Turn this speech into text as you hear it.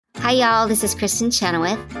Hi, y'all. This is Kristen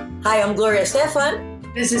Chenoweth. Hi, I'm Gloria Stefan.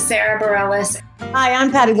 This is Sarah Bareilles. Hi,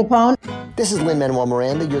 I'm Patty Lapone. This is Lin-Manuel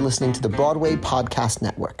Miranda. You're listening to the Broadway Podcast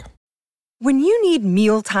Network. When you need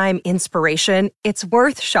mealtime inspiration, it's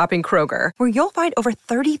worth shopping Kroger, where you'll find over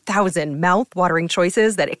 30,000 mouth-watering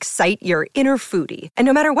choices that excite your inner foodie. And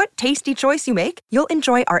no matter what tasty choice you make, you'll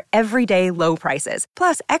enjoy our everyday low prices,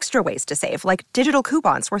 plus extra ways to save, like digital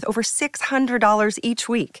coupons worth over $600 each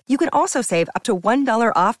week. You can also save up to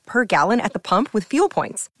 $1 off per gallon at the pump with fuel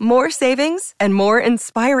points. More savings and more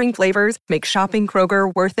inspiring flavors make shopping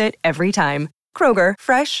Kroger worth it every time. Kroger,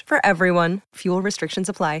 fresh for everyone. Fuel restrictions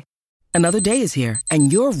apply. Another day is here,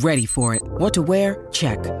 and you're ready for it. What to wear?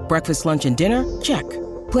 Check. Breakfast, lunch, and dinner? Check.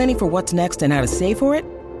 Planning for what's next and how to save for it?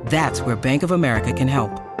 That's where Bank of America can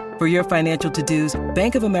help. For your financial to-dos,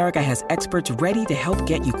 Bank of America has experts ready to help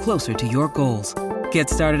get you closer to your goals. Get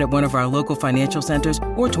started at one of our local financial centers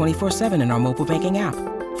or 24/7 in our mobile banking app.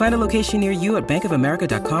 Find a location near you at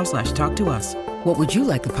bankofamerica.com/talktous. What would you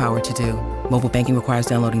like the power to do? Mobile banking requires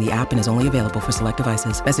downloading the app and is only available for select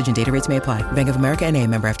devices. Message and data rates may apply. Bank of America N.A.,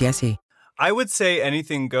 member FDIC. I would say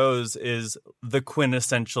Anything Goes is the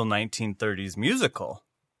quintessential 1930s musical.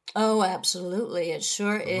 Oh, absolutely. It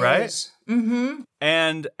sure is. Right? Mm-hmm.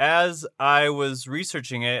 And as I was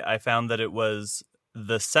researching it, I found that it was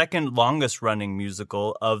the second longest running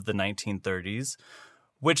musical of the 1930s,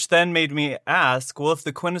 which then made me ask, well, if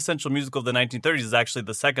the quintessential musical of the 1930s is actually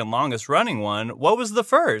the second longest running one, what was the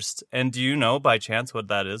first? And do you know by chance what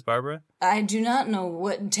that is, Barbara? I do not know.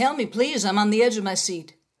 What. Tell me, please. I'm on the edge of my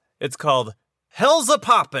seat. It's called Hell's a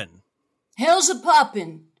Poppin'. Hell's a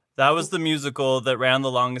Poppin'. That was the musical that ran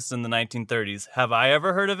the longest in the 1930s. Have I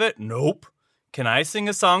ever heard of it? Nope. Can I sing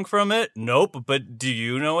a song from it? Nope. But do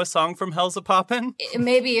you know a song from Hell's a Poppin'?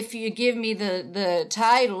 Maybe if you give me the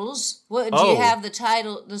titles. What do you have the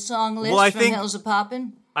song list from Hell's a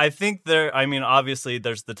Poppin'? I think obviously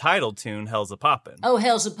there's the title tune, Hell's a Poppin'. Oh,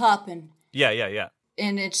 Hell's a Poppin'. Yeah.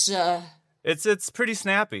 And it's It's pretty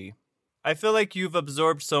snappy. I feel like you've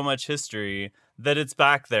absorbed so much history that it's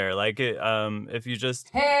back there. Like, if you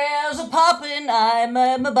just... Hell's a poppin', I'm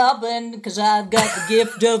a boppin', 'cause I've got the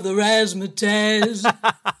gift of the razzmatazz.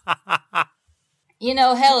 You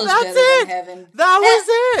know, hell is better than heaven. That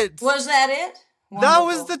was it! Was that it? Wonderful. That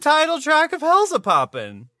was the title track of Hell's a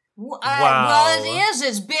Poppin'. Wow. Wow. Well, it is.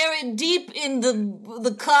 It's buried deep in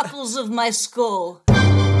the cockles of my skull.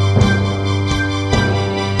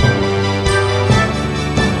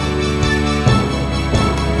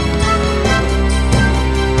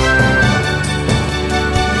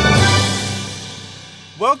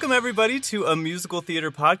 Welcome, everybody, to a musical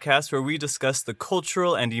theater podcast where we discuss the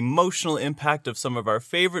cultural and emotional impact of some of our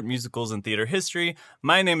favorite musicals in theater history.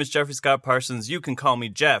 My name is Jeffrey Scott Parsons. You can call me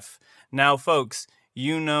Jeff. Now, folks,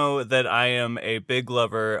 you know that I am a big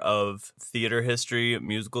lover of theater history,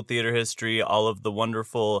 musical theater history, all of the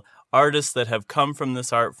wonderful artists that have come from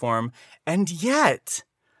this art form. And yet,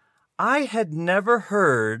 I had never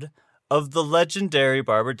heard of the legendary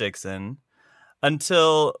Barbara Dixon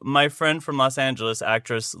until my friend from Los Angeles,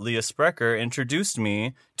 actress Leah Sprecher, introduced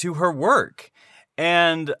me to her work.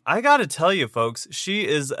 And I gotta tell you, folks, she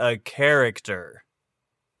is a character.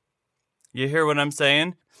 You hear what I'm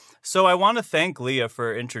saying? So I want to thank Leah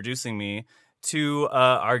for introducing me to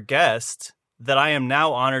our guest that I am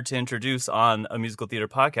now honored to introduce on a musical theater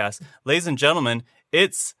podcast. Ladies and gentlemen,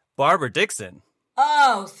 it's Barbara Dixon.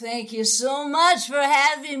 Oh, thank you so much for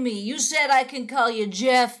having me. You said I can call you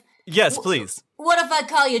Jeff. Yes, please. What if I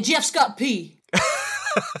call you Jeff Scott P?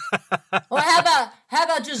 Or how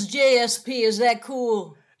about just JSP? Is that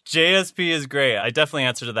cool? JSP is great. I definitely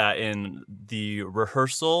answer to that in the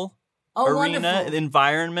rehearsal arena wonderful.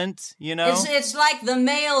 Environment, you know? It's like the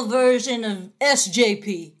male version of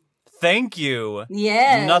SJP. Thank you.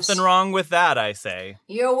 Yes. Nothing wrong with that, I say.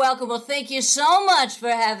 You're welcome. Well, thank you so much for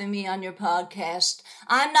having me on your podcast.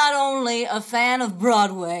 I'm not only a fan of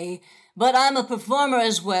Broadway, but I'm a performer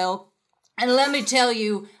as well. And let me tell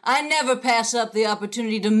you, I never pass up the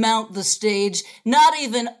opportunity to mount the stage, not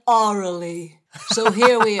even orally. So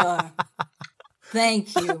here we are.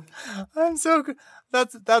 Thank you. I'm so good.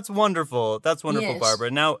 That's wonderful. That's wonderful, yes. Barbara.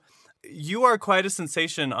 Now, you are quite a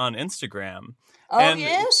sensation on Instagram. Oh,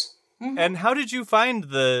 yes? Mm-hmm. And how did you find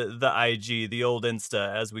the IG, the old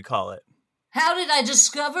Insta, as we call it? How did I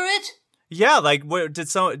discover it? Yeah, like,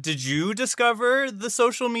 did you discover the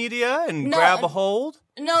social media and grab a hold?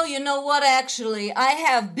 No, you know what, actually? I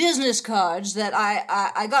have business cards that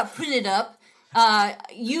I got printed up.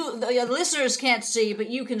 The listeners can't see, but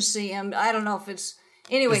you can see them. I don't know if it's...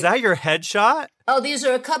 Anyway. Is that your headshot? Oh, these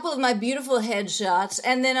are a couple of my beautiful headshots.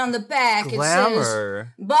 And then on the back, Glamour. it says,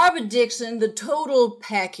 Barbara Dixon, the total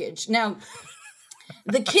package. Now,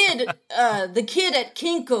 the kid at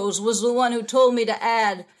Kinko's was the one who told me to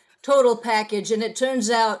add total package, and it turns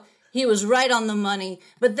out he was right on the money.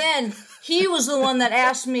 But then he was the one that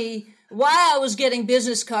asked me why I was getting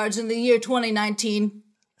business cards in the year 2019.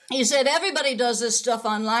 He said everybody does this stuff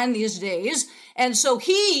online these days, and so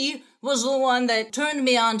he was the one that turned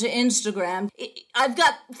me on to Instagram. I've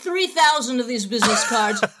got 3,000 of these business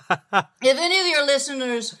cards. If any of your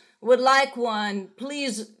listeners would like one,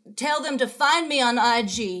 please tell them to find me on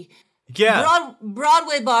IG. Yeah.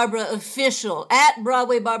 Broadway Barbara Official, at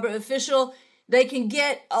Broadway Barbara Official. They can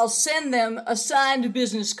I'll send them a signed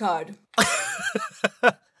business card.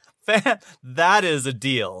 That is a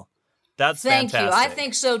deal. That's fantastic. Thank you. I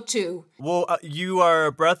think so too. Well, you are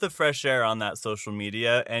a breath of fresh air on that social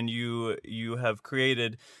media, and you have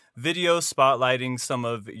created videos spotlighting some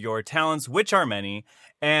of your talents, which are many,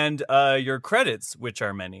 and your credits, which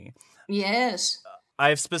are many. Yes.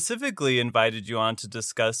 I've specifically invited you on to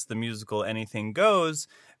discuss the musical Anything Goes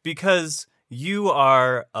because you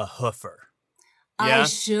are a hoofer. Yeah? I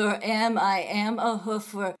sure am. I am a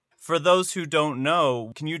hoofer. For those who don't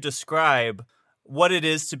know, can you describe what it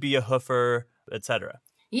is to be a hoofer, etc.?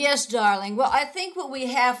 Yes, darling. Well, I think what we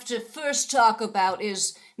have to first talk about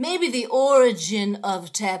is maybe the origin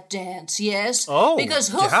of tap dance, yes? Oh, because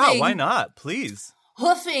hoofing, yeah, why not? Please.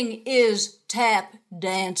 Hoofing is tap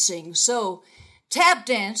dancing. So tap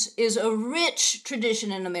dance is a rich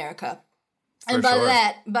tradition in America. And by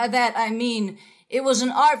that I mean it was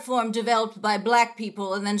an art form developed by black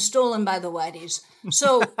people and then stolen by the whiteys.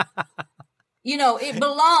 So, it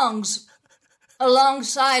belongs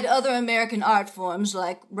alongside other American art forms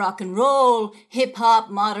like rock and roll, hip-hop,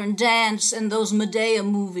 modern dance, and those Medea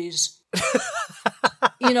movies.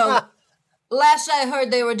 Last I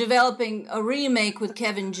heard they were developing a remake with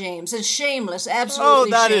Kevin James. It's shameless,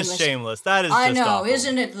 absolutely shameless. Oh, that is shameless. That is just I know, awful.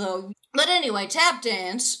 Isn't it, though? But anyway, tap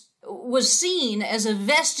dance was seen as a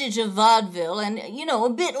vestige of vaudeville and, a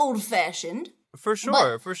bit old-fashioned. For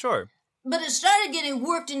sure. But it started getting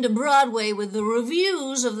worked into Broadway with the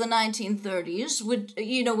revues of the 1930s,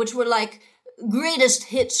 which were like greatest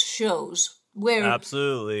hits shows. Where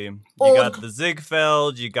absolutely. You got the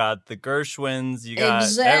Ziegfeld, you got the Gershwins, you got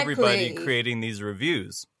everybody creating these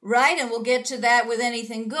revues. Right, and we'll get to that with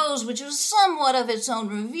Anything Goes, which was somewhat of its own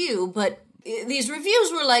revue, but these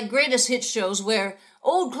revues were like greatest hits shows where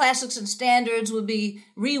old classics and standards would be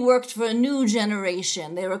reworked for a new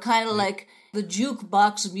generation. They were kind of like the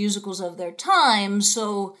jukebox musicals of their time,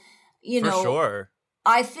 so, For sure.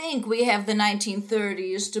 I think we have the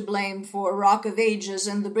 1930s to blame for Rock of Ages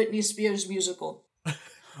and the Britney Spears musical.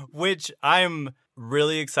 Which I'm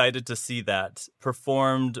really excited to see that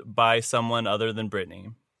performed by someone other than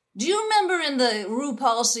Britney. Do you remember in the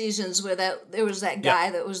RuPaul seasons where there was that guy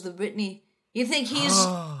that was the Britney? You think he's...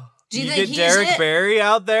 Do you think get Derek Barry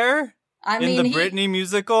out there in the Britney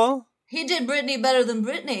musical? He did Britney better than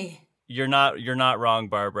Britney. You're not wrong,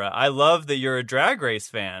 Barbara. I love that you're a Drag Race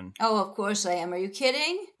fan. Oh, of course I am. Are you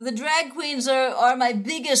kidding? The drag queens are my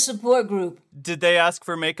biggest support group. Did they ask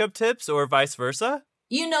for makeup tips or vice versa?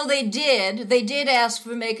 They did. They did ask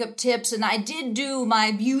for makeup tips, and I did do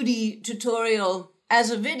my beauty tutorial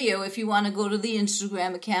as a video if you want to go to the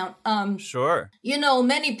Instagram account. Sure.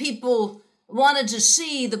 Many people wanted to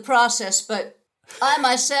see the process, but I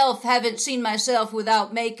myself haven't seen myself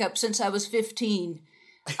without makeup since I was 15.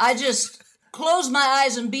 I just close my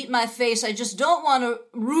eyes and beat my face. I just don't want to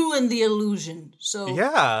ruin the illusion. So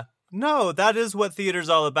yeah, no, that is what theater's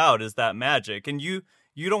all about, is that magic. And you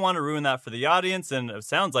don't want to ruin that for the audience, and it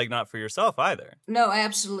sounds like not for yourself either. No,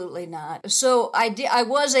 absolutely not. So I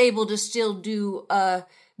was able to still do a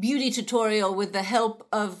beauty tutorial with the help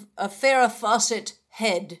of a Farrah Fawcett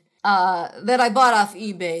head that I bought off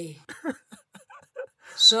eBay.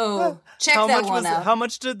 So check that one out. How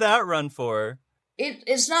much did that run for?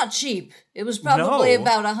 It's not cheap. It was probably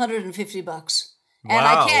about $150. And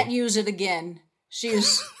wow. I can't use it again.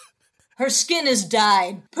 Her skin is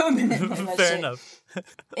dyed permanently. Fair enough.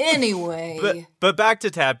 Anyway. But back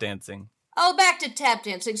to tap dancing. Oh, back to tap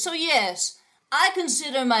dancing. So yes, I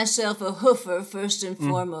consider myself a hoofer first and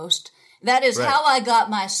foremost. That is how I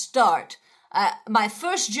got my start. My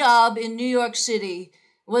first job in New York City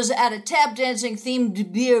was at a tap dancing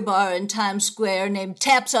themed beer bar in Times Square named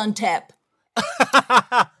Taps on Tap.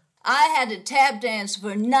 I had to tap dance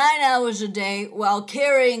for 9 hours a day while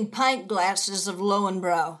carrying pint glasses of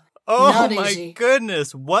Lowenbrow. Oh Not my easy.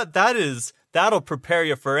 goodness. What? That is That'll prepare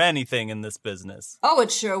you for anything in this business. Oh,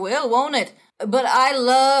 it sure will, won't it? But I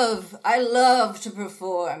love to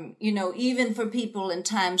perform, even for people in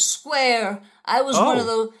Times Square. I was one of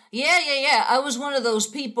those, I was one of those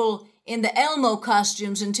people in the Elmo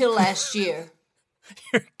costumes until last year.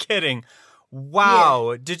 You're kidding.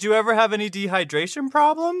 Wow. Yeah. Did you ever have any dehydration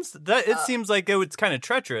problems? It seems like it was kind of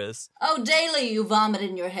treacherous. Oh, daily you vomit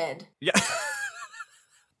in your head. Yeah.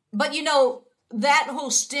 But that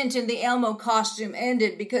whole stint in the Elmo costume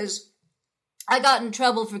ended because I got in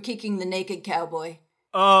trouble for kicking the naked cowboy.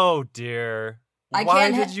 Oh, dear.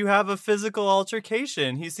 Why did you have a physical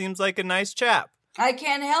altercation? He seems like a nice chap. I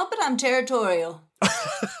can't help it. I'm territorial.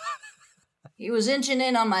 He was inching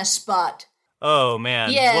in on my spot. Oh,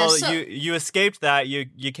 man. Yeah, well, you escaped that.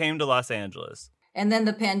 You came to Los Angeles. And then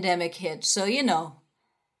the pandemic hit, so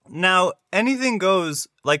Now, Anything Goes,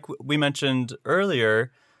 like we mentioned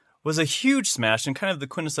earlier, was a huge smash and kind of the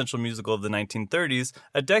quintessential musical of the 1930s,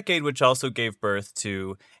 a decade which also gave birth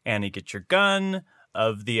to Annie Get Your Gun,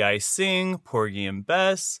 Of Thee I Sing, Porgy and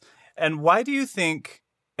Bess. And why do you think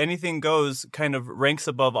Anything Goes kind of ranks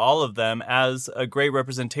above all of them as a great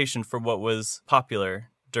representation for what was popular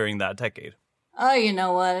during that decade? Oh, you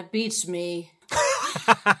know what? It beats me.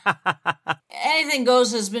 Anything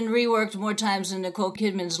Goes has been reworked more times than Nicole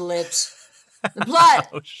Kidman's lips. The plot...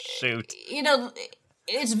 Oh, shoot.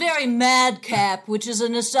 It's very madcap, which is a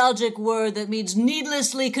nostalgic word that means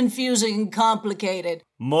needlessly confusing and complicated.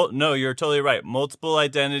 No, you're totally right. Multiple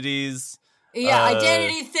identities. Yeah,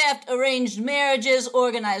 identity theft, arranged marriages,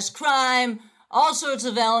 organized crime, all sorts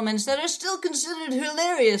of elements that are still considered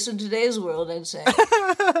hilarious in today's world, I'd say.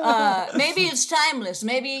 Maybe it's timeless.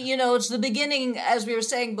 Maybe, it's the beginning, as we were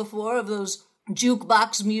saying before, of those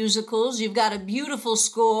jukebox musicals. You've got a beautiful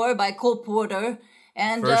score by Cole Porter.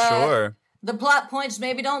 And, For sure. The plot points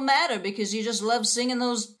maybe don't matter because you just love singing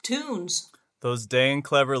those tunes. Those dang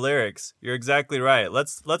clever lyrics. You're exactly right.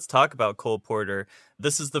 Let's talk about Cole Porter.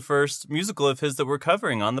 This is the first musical of his that we're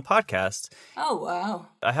covering on the podcast. Oh, wow.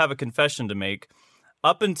 I have a confession to make.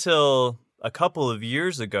 Up until a couple of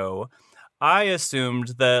years ago, I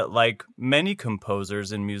assumed that, like many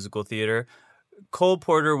composers in musical theater, Cole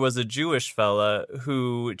Porter was a Jewish fella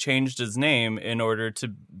who changed his name in order to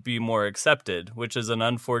be more accepted, which is an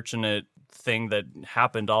unfortunate thing that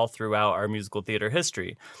happened all throughout our musical theater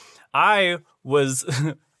history. I was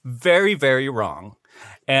very, very wrong,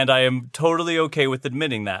 and I am totally okay with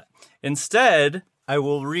admitting that. Instead, I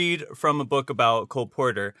will read from a book about Cole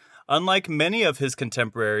Porter. Unlike many of his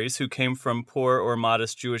contemporaries who came from poor or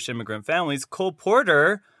modest Jewish immigrant families, Cole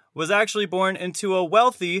Porter was actually born into a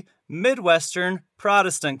wealthy Midwestern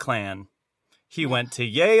Protestant clan. He went to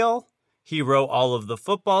Yale. He wrote all of the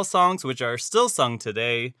football songs, which are still sung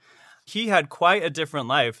today. He had quite a different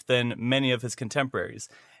life than many of his contemporaries.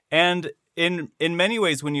 And in many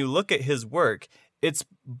ways, when you look at his work, it's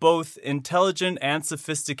both intelligent and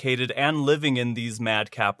sophisticated and living in these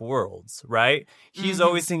madcap worlds, right? He's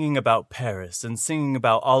always singing about Paris and singing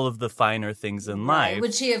about all of the finer things in life.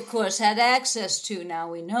 Which he, of course, had access to,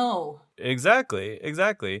 now we know. Exactly.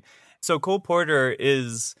 So Cole Porter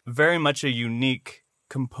is very much a unique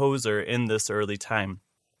composer in this early time,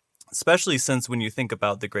 especially since when you think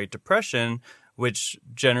about the Great Depression, which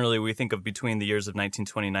generally we think of between the years of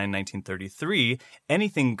 1929 and 1933,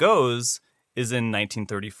 Anything Goes is in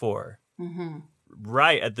 1934,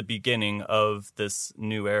 right at the beginning of this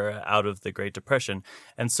new era out of the Great Depression.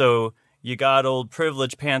 And so you got old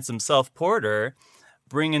privileged pants himself, Porter,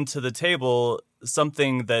 bringing to the table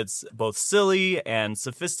something that's both silly and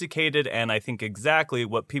sophisticated, and I think exactly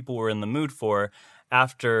what people were in the mood for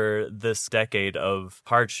after this decade of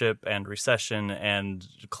hardship and recession and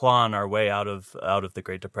clawing our way out of the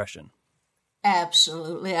Great Depression.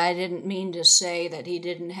 Absolutely. I didn't mean to say that he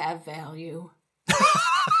didn't have value.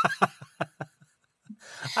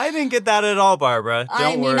 I didn't get that at all, Barbara.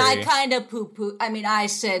 Don't worry. I kind of poo-poo. I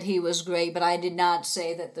said he was great, but I did not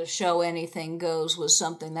say that the show Anything Goes was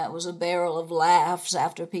something that was a barrel of laughs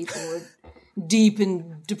after people were deep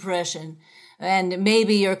in depression. And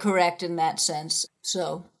maybe you're correct in that sense.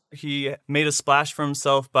 So he made a splash for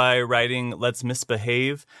himself by writing Let's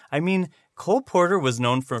Misbehave. Cole Porter was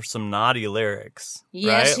known for some naughty lyrics.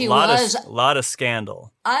 Yes, right? he was. A lot of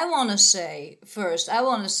scandal. I want to say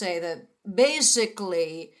that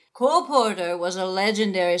basically Cole Porter was a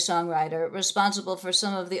legendary songwriter responsible for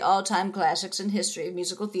some of the all-time classics in history of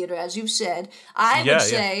musical theater, as you've said.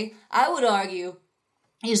 I would argue,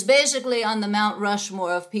 he's basically on the Mount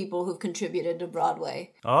Rushmore of people who've contributed to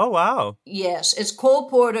Broadway. Oh, wow. Yes, it's Cole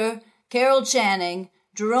Porter, Carol Channing,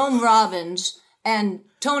 Jerome Robbins, and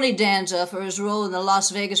Tony Danza for his role in the Las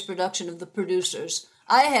Vegas production of The Producers.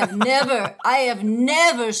 I have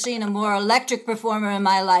never seen a more electric performer in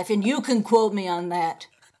my life, and you can quote me on that.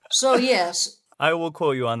 So yes. I will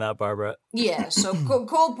quote you on that, Barbara. Yeah, so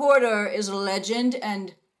Cole Porter is a legend,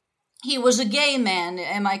 and he was a gay man.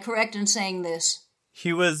 Am I correct in saying this?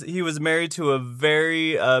 He was married to a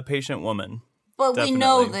very patient woman. But Definitely. we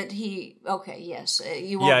know that yes.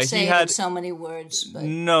 You won't say it in so many words. But.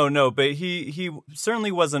 No, but he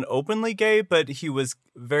certainly wasn't openly gay, but he was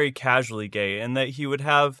very casually gay, and that he would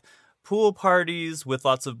have pool parties with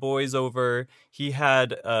lots of boys over. He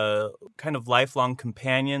had kind of lifelong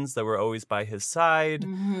companions that were always by his side.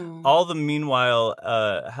 Mm-hmm. All the meanwhile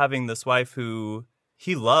having this wife who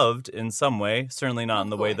he loved in some way, certainly not in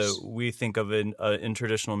the way that we think of in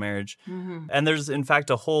traditional marriage. Mm-hmm. And there's, in fact,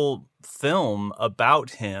 a whole film about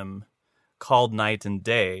him called Night and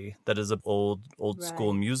Day that is an old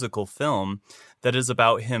school musical film that is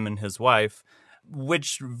about him and his wife,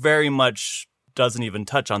 which very much doesn't even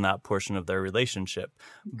touch on that portion of their relationship.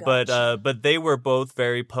 Gotcha. But they were both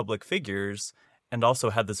very public figures and also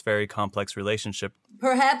had this very complex relationship.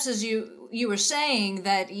 Perhaps, as you were saying,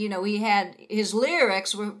 that he had his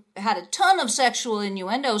lyrics had a ton of sexual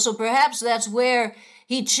innuendo, so perhaps that's where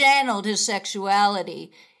he channeled his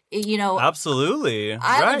sexuality. Absolutely.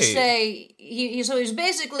 I would say he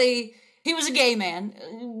was a gay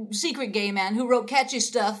man, secret gay man who wrote catchy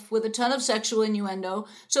stuff with a ton of sexual innuendo.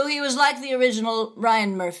 So he was like the original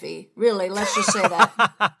Ryan Murphy. Really, let's just say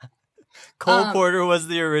that. Cole Porter was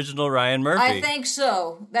the original Ryan Murphy. I think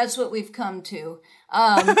so. That's what we've come to.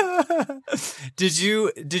 Did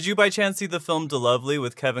you by chance see the film DeLovely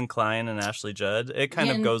with Kevin Kline and Ashley Judd? It kind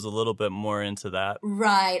of goes a little bit more into that.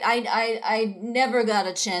 Right. I never got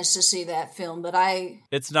a chance to see that film, but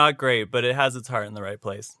It's not great, but it has its heart in the right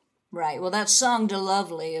place. Right. Well, that song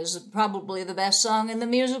DeLovely is probably the best song in the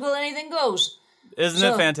musical Anything Goes. Isn't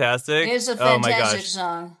it fantastic? It's a fantastic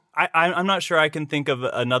song. I'm not sure I can think of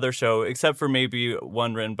another show, except for maybe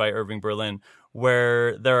one written by Irving Berlin,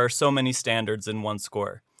 where there are so many standards in one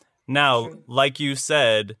score. Now, like you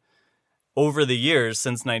said, over the years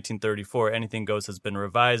since 1934, Anything Goes has been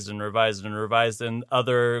revised and revised and revised, and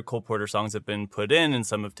other Cole Porter songs have been put in and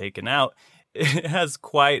some have taken out. It has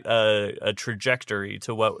quite a trajectory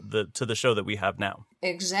to the show that we have now.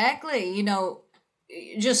 Exactly.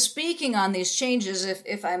 Just speaking on these changes,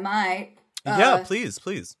 if I might. Yeah, please.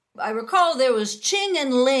 I recall there was Ching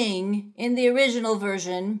and Ling in the original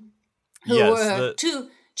version, who were two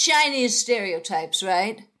Chinese stereotypes,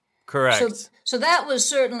 right? Correct. So that was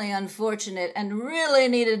certainly unfortunate and really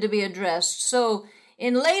needed to be addressed. So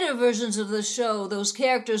in later versions of the show, those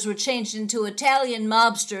characters were changed into Italian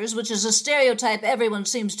mobsters, which is a stereotype everyone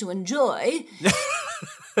seems to enjoy.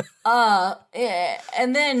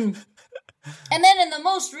 And then in the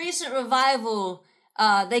most recent revival,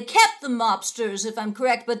 they kept the mobsters, if I'm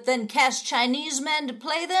correct, but then cast Chinese men to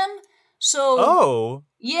play them. So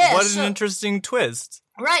what an interesting twist.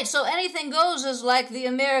 Right, so Anything Goes is like the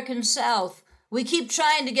American South. We keep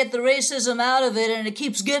trying to get the racism out of it, and it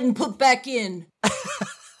keeps getting put back in.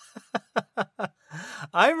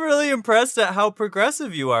 I'm really impressed at how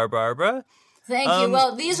progressive you are, Barbara. Thank you.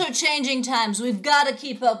 Well, these are changing times. We've got to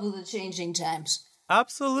keep up with the changing times.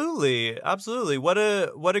 Absolutely. What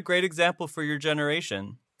a great example for your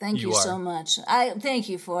generation. Thank you so much. I thank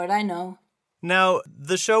you for it. I know. Now,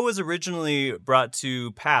 the show was originally brought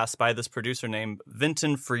to pass by this producer named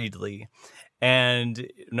Vinton Friedley. And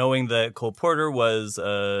knowing that Cole Porter was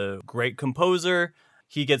a great composer,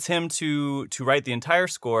 he gets him to write the entire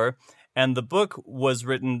score. And the book was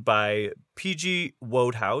written by P.G.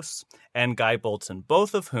 Wodehouse and Guy Bolton,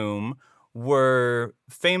 both of whom were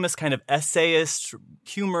famous kind of essayist,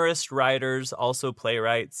 humorist writers, also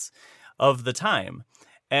playwrights of the time.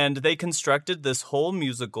 And they constructed this whole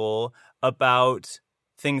musical about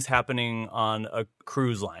things happening on a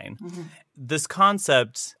cruise line. Mm-hmm. This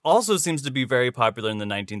concept also seems to be very popular in the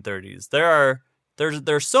 1930s.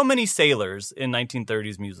 There's so many sailors in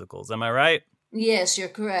 1930s musicals. Am I right? Yes, you're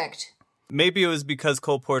correct. Maybe it was because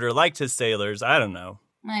Cole Porter liked his sailors. I don't know.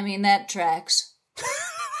 I mean, that tracks.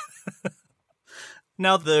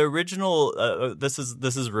 Now, the original, this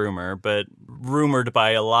is rumor, but rumored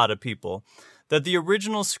by a lot of people, that the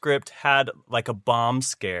original script had like a bomb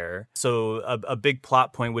scare. So a big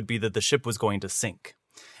plot point would be that the ship was going to sink.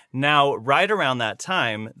 Now, right around that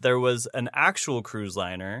time, there was an actual cruise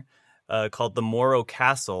liner called the Morro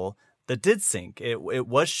Castle that did sink. It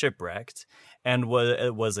was shipwrecked and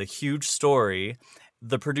it was a huge story.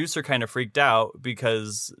 The producer kind of freaked out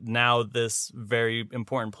because now this very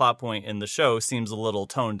important plot point in the show seems a little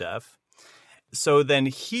tone deaf. So then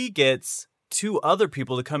he gets two other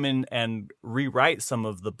people to come in and rewrite some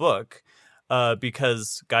of the book.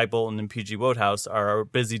 because Guy Bolton and P.G. Wodehouse are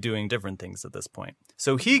busy doing different things at this point.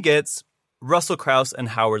 So he gets Russell Crouse and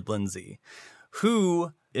Howard Lindsay,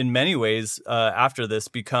 who in many ways after this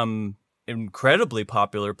become incredibly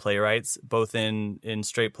popular playwrights, both in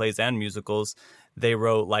straight plays and musicals. They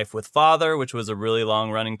wrote Life with Father, which was a really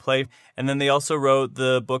long-running play, and then they also wrote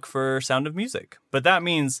the book for Sound of Music. But that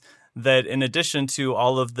means that in addition to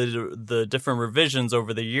all of the different revisions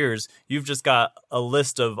over the years, you've just got a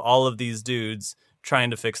list of all of these dudes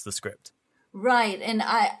trying to fix the script. Right, and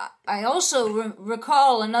I also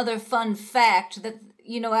recall another fun fact that,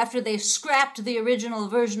 after they scrapped the original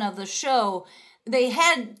version of the show, they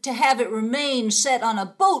had to have it remain set on a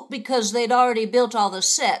boat because they'd already built all the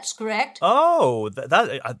sets, correct? Oh,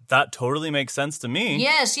 that totally makes sense to me.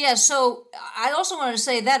 Yes. So I also wanted to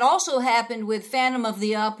say that also happened with Phantom of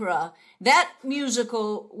the Opera. That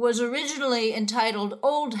musical was originally entitled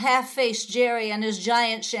Old Half-Faced Jerry and His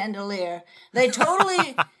Giant Chandelier. They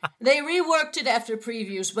reworked it after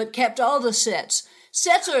previews, but kept all the sets.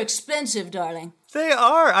 Sets are expensive, darling. They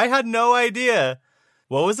are. I had no idea.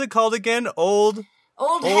 What was it called again? Old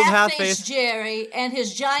Half-Faced Jerry and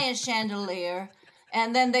His Giant Chandelier.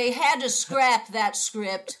 And then they had to scrap that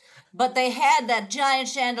script, but they had that giant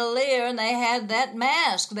chandelier and they had that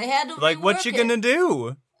mask. They had to rework it. What you gonna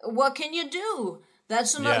do? What can you do?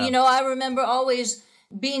 That's I remember always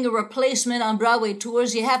being a replacement on Broadway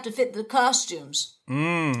tours. You have to fit the costumes.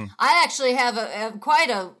 I actually have quite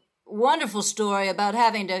a wonderful story about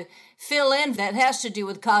having to fill in that has to do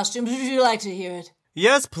with costumes. Would you like to hear it?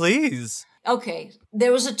 Yes, please. Okay,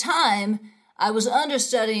 there was a time I was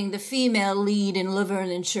understudying the female lead in Laverne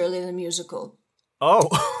and Shirley the musical. Oh.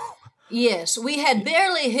 Yes, we had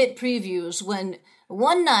barely hit previews when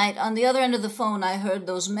one night on the other end of the phone I heard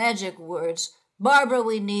those magic words, "Barbara,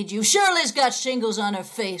 we need you. Shirley's got shingles on her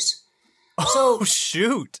face." So,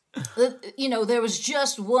 shoot. There was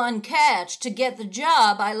just one catch. To get the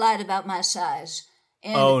job, I lied about my size.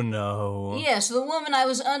 And oh, no. Yes, the woman I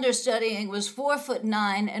was understudying was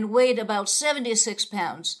 4'9" and weighed about 76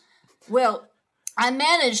 pounds. Well, I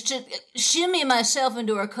managed to shimmy myself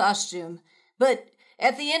into her costume, but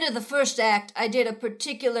at the end of the first act, I did a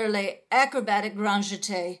particularly acrobatic grand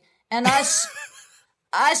jeté, and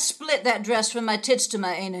I split that dress from my tits to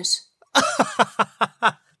my anus.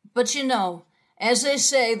 But as they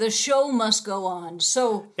say, the show must go on,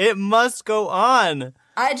 so... It must go on!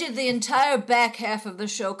 I did the entire back half of the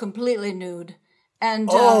show completely nude. And,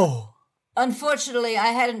 unfortunately, I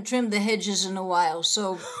hadn't trimmed the hedges in a while,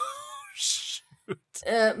 so...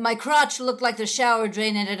 my crotch looked like the shower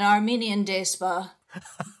drain at an Armenian day spa.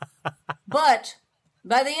 But,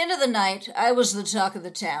 by the end of the night, I was the talk of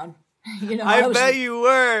the town. I bet you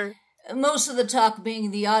were! Most of the talk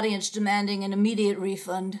being the audience demanding an immediate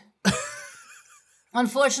refund.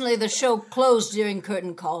 Unfortunately, the show closed during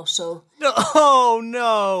curtain call, so... Oh,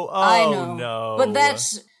 no. Oh, I know. No. But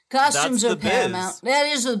costumes are paramount. Biz. That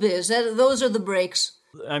is the biz. Those are the breaks.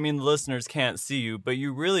 I mean, the listeners can't see you, but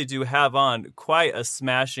you really do have on quite a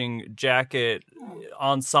smashing jacket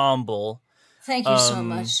ensemble. Thank you so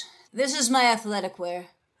much. This is my athletic wear.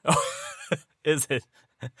 Is it?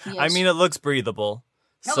 Yes. I mean, it looks breathable.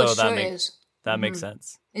 So that makes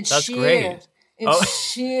sense. That's sheer. Great.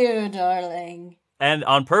 It's sheer, darling. And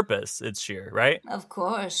on purpose, it's sheer, right? Of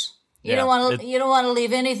course. You don't want to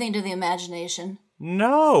leave anything to the imagination.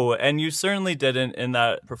 No, and you certainly didn't in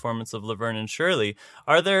that performance of Laverne and Shirley.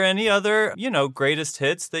 Are there any other, greatest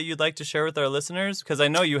hits that you'd like to share with our listeners? Because I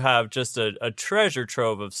know you have just a treasure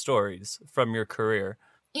trove of stories from your career.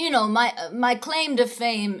 My claim to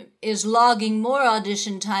fame is logging more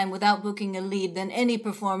audition time without booking a lead than any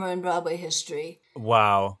performer in Broadway history.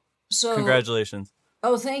 Wow. So congratulations.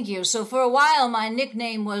 Oh, thank you. So for a while, my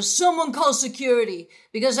nickname was Someone Call Security,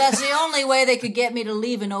 because that's the only way they could get me to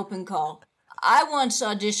leave an open call. I once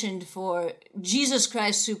auditioned for Jesus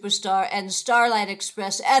Christ Superstar and Starlight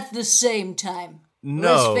Express at the same time.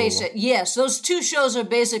 No. Let's face it. Yes, those two shows are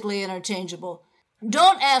basically interchangeable.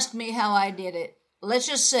 Don't ask me how I did it. Let's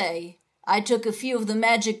just say I took a few of the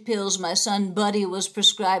magic pills my son Buddy was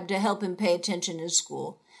prescribed to help him pay attention in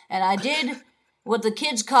school. And I did what the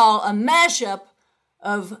kids call a mashup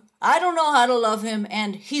of I Don't Know How to Love Him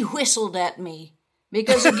and He Whistled at Me.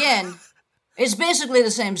 Because again, it's basically the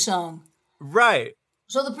same song. Right.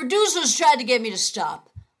 So the producers tried to get me to stop.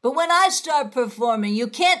 But when I start performing, you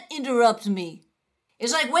can't interrupt me.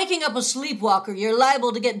 It's like waking up a sleepwalker. You're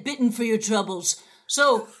liable to get bitten for your troubles.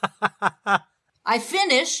 So I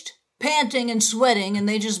finished, panting and sweating, and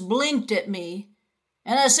they just blinked at me.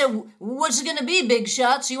 And I said, "What's it going to be, big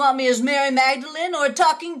shots? You want me as Mary Magdalene or a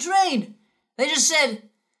talking train?" They just said,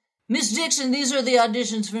 Miss Dixon, these are the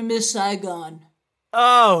auditions for Miss Saigon.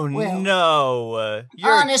 Oh, Well, no.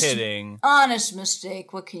 You're kidding. Honest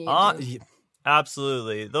mistake. What can you do?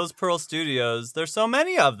 Absolutely. Those Pearl Studios, there's so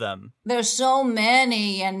many of them. There's so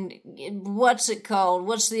many, and what's it called?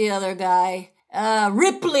 What's the other guy?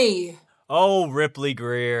 Ripley. Oh, Ripley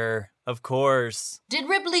Greer. Of course. Did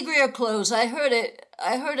Ripley Greer close? I heard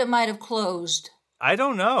it might have closed. I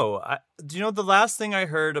don't know. Do you know the last thing I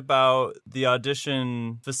heard about the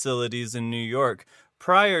audition facilities in New York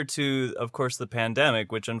prior to, of course, the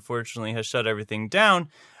pandemic, which unfortunately has shut everything down,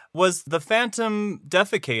 was the Phantom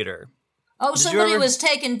Defecator. Oh, somebody was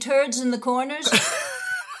taking turds in the corners?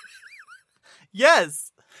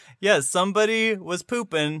 Yes. Yes, somebody was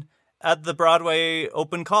pooping at the Broadway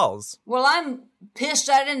open calls. Well, I'm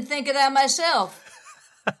pissed I didn't think of that myself.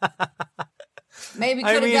 Maybe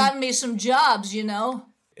could have gotten me some jobs, you know?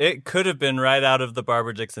 It could have been right out of the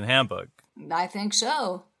Barbara Dixon handbook. I think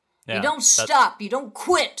so. Yeah, you don't stop. You don't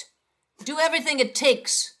quit. Do everything it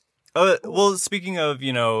takes. Well, speaking of,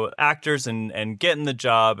 actors and getting the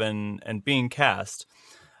job and being cast,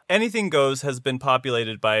 Anything Goes has been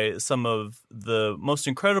populated by some of the most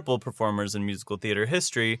incredible performers in musical theater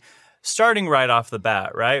history, starting right off the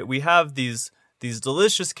bat, right? We have these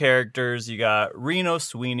delicious characters. You got Reno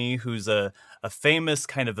Sweeney, who's a famous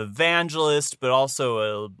kind of evangelist, but also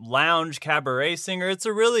a lounge cabaret singer. It's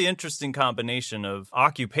a really interesting combination of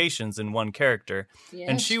occupations in one character. Yes.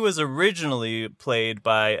 And she was originally played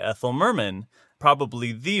by Ethel Merman,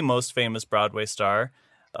 probably the most famous Broadway star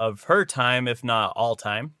of her time, if not all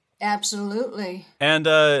time. Absolutely. And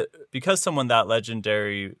because someone that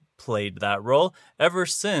legendary played that role, ever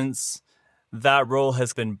since, that role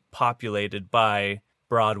has been populated by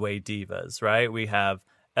Broadway divas, right? We have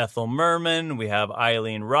Ethel Merman, we have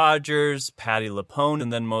Eileen Rogers, Patti LuPone,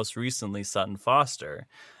 and then most recently Sutton Foster.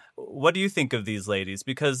 What do you think of these ladies?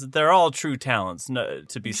 Because they're all true talents,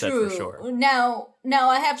 to be said for sure. Now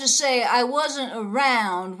I have to say I wasn't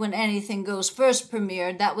around when Anything Goes first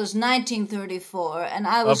premiered. That was 1934, and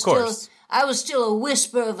I was still a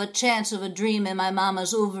whisper of a chance of a dream in my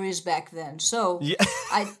mama's ovaries back then. So yeah.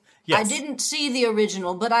 I didn't see the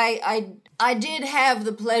original, but I did have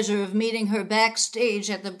the pleasure of meeting her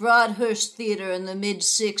backstage at the Broadhurst Theater in the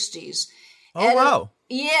mid-'60s. Oh, wow.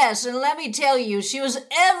 Yes, and let me tell you, she was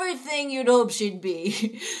everything you'd hope she'd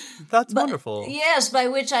be. That's wonderful. Yes, by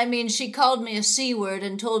which I mean she called me a C-word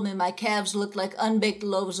and told me my calves looked like unbaked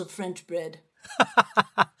loaves of French bread.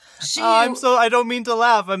 I don't mean to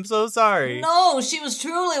laugh. I'm so sorry. No, she was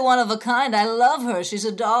truly one of a kind. I love her. She's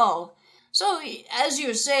a doll. So, as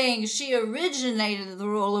you're saying, she originated the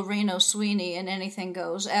role of Reno Sweeney in Anything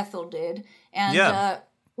Goes, Ethel did, and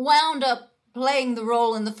wound up playing the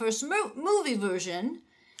role in the first movie version.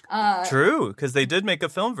 True, because they did make a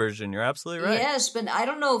film version. You're absolutely right. Yes, but I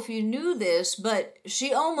don't know if you knew this, but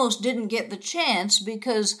she almost didn't get the chance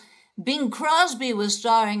because Bing Crosby was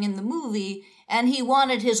starring in the movie, and he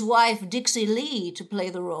wanted his wife, Dixie Lee, to play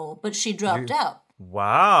the role, but she dropped out.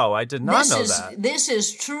 Wow, I did not know that. This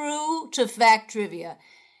is true to fact trivia.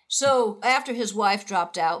 So, after his wife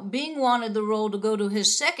dropped out, Bing wanted the role to go to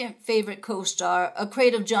his second favorite co-star, a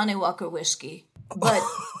crate of Johnny Walker whiskey, but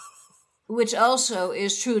which also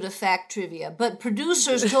is true to fact trivia. But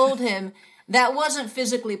producers told him that wasn't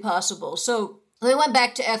physically possible, so they went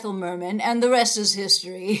back to Ethel Merman, and the rest is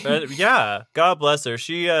history. Yeah, God bless her.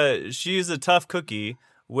 She's a tough cookie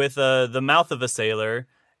with the mouth of a sailor.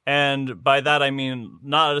 And by that, I mean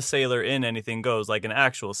not a sailor in Anything Goes, like an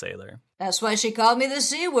actual sailor. That's why she called me the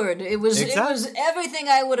C-word. It was everything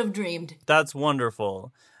I would have dreamed. That's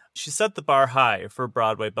wonderful. She set the bar high for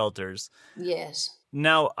Broadway belters. Yes.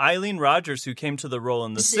 Now, Eileen Rogers, who came to the role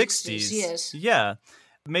in the 60s. Yes. Yeah.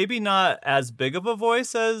 Maybe not as big of a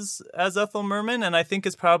voice as Ethel Merman, and I think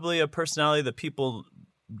is probably a personality that people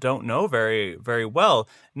don't know very, very well.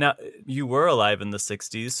 Now, you were alive in the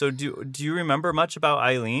 60s, so do you remember much about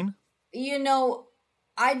Eileen? You know,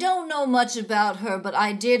 I don't know much about her, but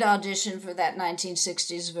I did audition for that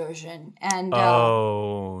 1960s version. And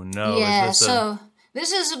oh, no. Yeah,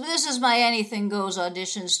 this is my Anything Goes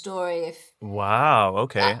audition story. Wow,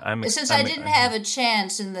 okay. I didn't have a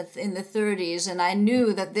chance in the 30s, and I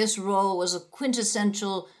knew that this role was a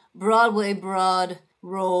quintessential Broadway broad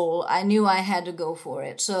role, I knew I had to go for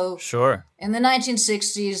it. So sure. In the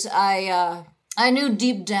 1960s, I knew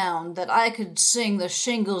deep down that I could sing the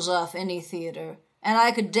shingles off any theater, and I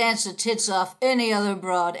could dance the tits off any other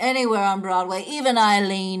broad, anywhere on Broadway, even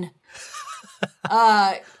Eileen.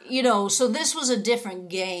 So this was a different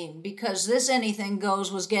game, because this Anything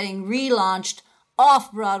Goes was getting relaunched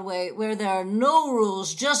off Broadway, where there are no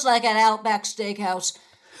rules, just like at Outback Steakhouse.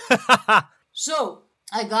 So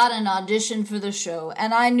I got an audition for the show,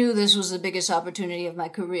 and I knew this was the biggest opportunity of my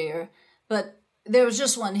career, but there was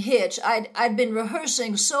just one hitch. I'd been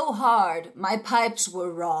rehearsing so hard, my pipes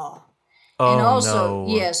were raw. Oh, and also,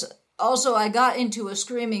 no. yes, also I got into a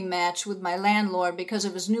screaming match with my landlord because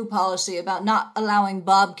of his new policy about not allowing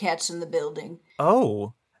bobcats in the building.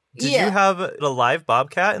 Oh, did Yeah. you have a live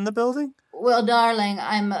bobcat in the building? Well, darling,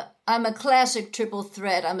 I'm a classic triple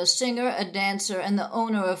threat. I'm a singer, a dancer, and the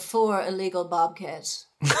owner of 4 illegal bobcats.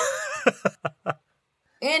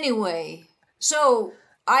 Anyway, so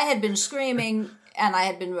I had been screaming, and I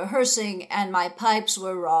had been rehearsing, and my pipes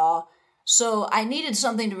were raw. So I needed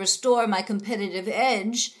something to restore my competitive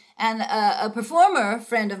edge, and a performer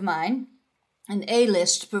friend of mine, an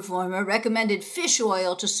A-list performer, recommended fish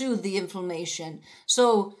oil to soothe the inflammation.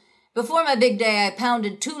 So before my big day, I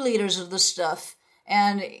pounded 2 liters of the stuff,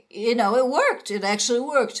 and, it worked. It actually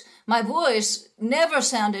worked. My voice never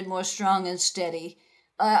sounded more strong and steady.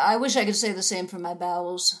 I wish I could say the same for my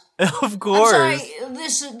bowels. Of course. I'm sorry,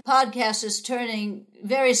 this podcast is turning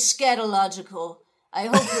very scatological. I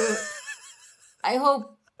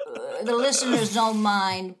hope the listeners don't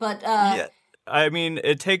mind, but Yeah. I mean,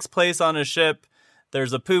 it takes place on a ship.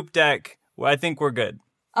 There's a poop deck. I think we're good.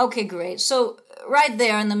 Okay, great. So right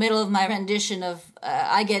there in the middle of my rendition of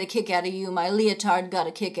I Get a Kick Out of You, my leotard got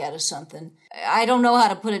a kick out of something. I don't know how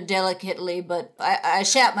to put it delicately, but I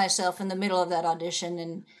shat myself in the middle of that audition,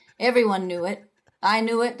 and everyone knew it. I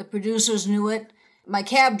knew it. The producers knew it. My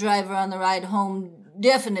cab driver on the ride home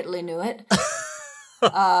definitely knew it.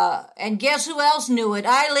 And guess who else knew it?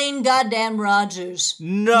 Eileen Goddamn Rogers.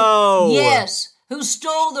 No! Yes, who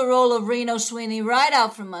stole the role of Reno Sweeney right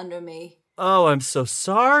out from under me. Oh, I'm so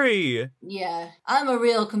sorry. Yeah, I'm a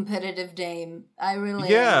real competitive dame. I really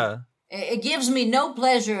am. Yeah. It gives me no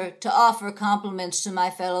pleasure to offer compliments to my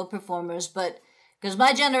fellow performers, but because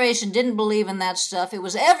my generation didn't believe in that stuff, it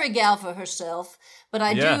was every gal for herself. But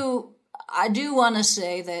I do want to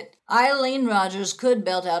say that Eileen Rogers could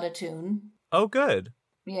belt out a tune. Oh, good.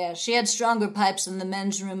 Yeah, she had stronger pipes than the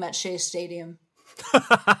men's room at Shea Stadium.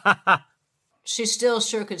 She still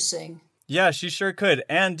sure could sing. Yeah, she sure could.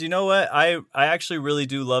 And you know what? I actually really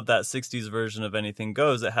do love that 60s version of Anything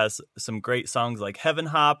Goes. It has some great songs like Heaven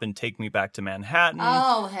Hop and Take Me Back to Manhattan.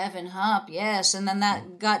 Oh, Heaven Hop, yes. And then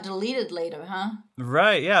that got deleted later, huh?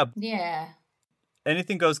 Right, yeah. Yeah.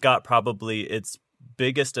 Anything Goes got probably its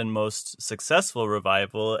biggest and most successful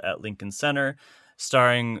revival at Lincoln Center,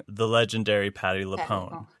 starring the legendary Patti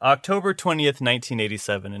LuPone. October 20th,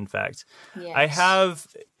 1987, in fact. Yes. I have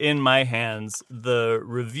in my hands the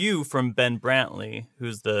review from Ben Brantley,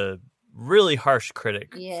 who's the really harsh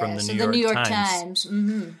critic from the New York Times.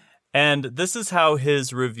 Mm-hmm. And this is how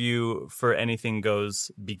his review for Anything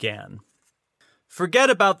Goes began.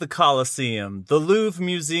 Forget about the Colosseum, the Louvre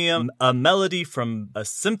Museum, a melody from a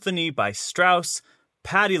symphony by Strauss.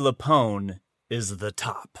 Patti LuPone is the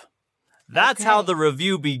top. That's how the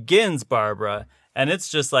review begins, Barbara. And it's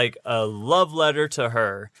just like a love letter to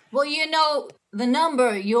her. Well, the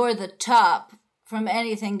number "You're the Top" from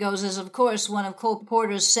Anything Goes is, of course, one of Cole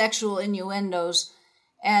Porter's sexual innuendos.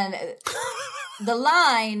 And the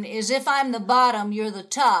line is, if I'm the bottom, you're the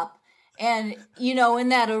top. And, in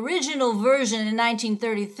that original version in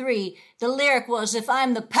 1933, the lyric was, if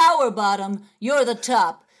I'm the power bottom, you're the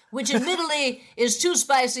top. Which admittedly is too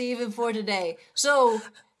spicy even for today. So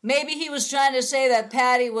maybe he was trying to say that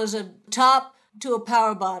Patti was a top to a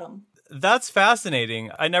power bottom. That's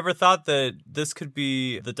fascinating. I never thought that this could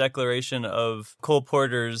be the declaration of Cole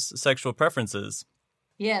Porter's sexual preferences.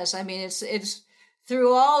 Yes, I mean, it's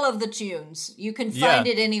through all of the tunes. You can find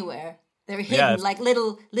it anywhere. They're hidden like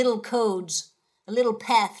little codes, a little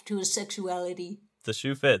path to his sexuality. The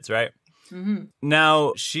shoe fits, right? Mm-hmm.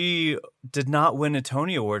 Now, she did not win a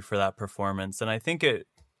Tony Award for that performance, and I think it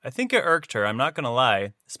irked her, I'm not going to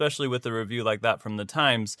lie, especially with a review like that from the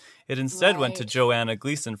Times. It instead went to Joanna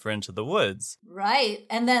Gleason for Into the Woods. Right,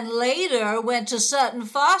 and then later went to Sutton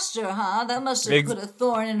Foster, huh? That must have put a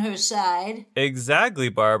thorn in her side. Exactly,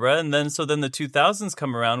 Barbara. And then the 2000s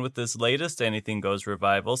come around with this latest Anything Goes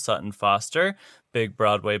revival, Sutton Foster, big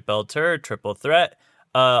Broadway belter, triple threat.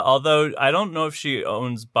 Although I don't know if she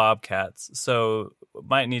owns Bobcats, so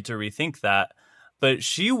might need to rethink that. But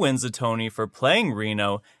she wins a Tony for playing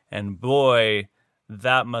Reno, and boy,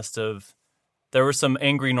 that must have... There were some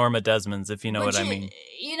angry Norma Desmonds, if you know what I mean.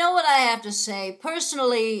 You know what I have to say?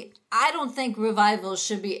 Personally, I don't think revivals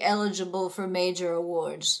should be eligible for major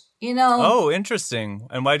awards. Oh, interesting.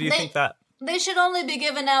 And why do you think that? They should only be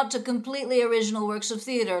given out to completely original works of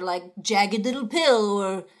theater, like Jagged Little Pill,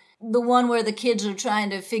 or the one where the kids are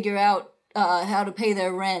trying to figure out how to pay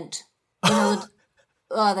their rent.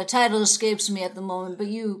 The title escapes me at the moment, but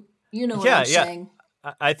you know what I'm saying.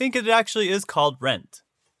 I think it actually is called Rent.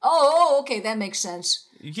 Oh, okay, that makes sense.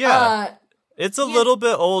 Yeah. It's a little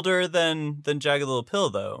bit older than Jagged Little Pill,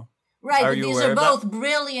 though. Right, Are but you these aware are of both that?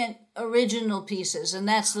 brilliant original pieces, and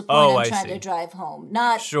that's the point I'm trying to drive home.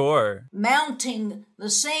 Not Sure. mounting the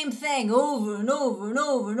same thing over and over and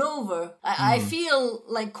over and over. I feel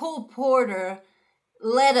like Cole Porter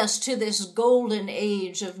led us to this golden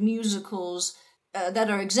age of musicals that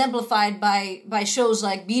are exemplified by shows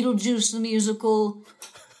like Beetlejuice the musical,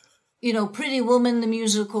 Pretty Woman the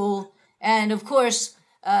musical, and of course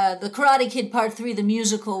the Karate Kid Part 3 the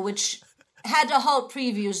musical, which had to halt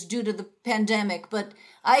previews due to the pandemic, but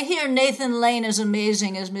I hear Nathan Lane is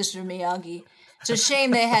amazing as Mr. Miyagi. It's a shame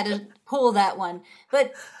they had to pull that one.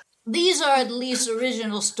 But these are at least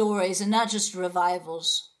original stories and not just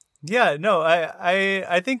revivals. Yeah, no,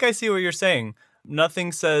 I think I see what you're saying.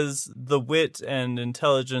 Nothing says the wit and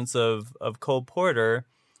intelligence of Cole Porter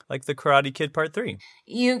like the Karate Kid Part 3.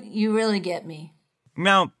 You really get me.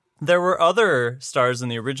 Now, there were other stars in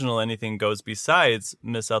the original Anything Goes besides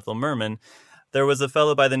Miss Ethel Merman. There was a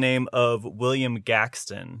fellow by the name of William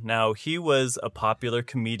Gaxton. Now, he was a popular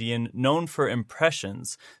comedian known for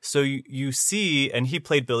impressions. So you see, and he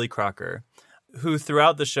played Billy Crocker, who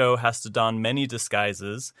throughout the show has to don many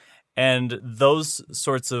disguises. And those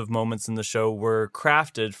sorts of moments in the show were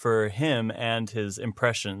crafted for him and his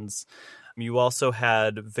impressions. You also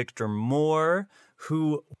had Victor Moore,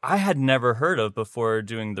 who I had never heard of before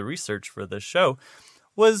doing the research for this show,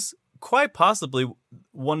 was quite possibly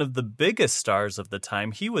one of the biggest stars of the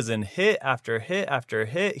time. He was in hit after hit after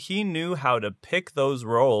hit. He knew how to pick those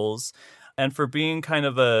roles. And for being kind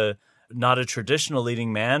of not a traditional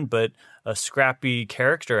leading man, but a scrappy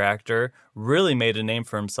character actor, really made a name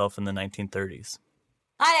for himself in the 1930s.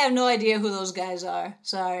 I have no idea who those guys are.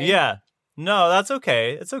 Sorry. Yeah. No, that's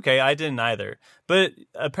okay. It's okay. I didn't either. But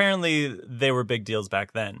apparently they were big deals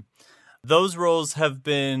back then. Those roles have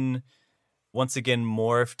been, once again,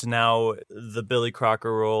 morphed. Now the Billy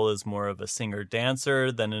Crocker role is more of a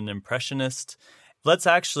singer-dancer than an impressionist. Let's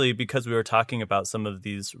actually, because we were talking about some of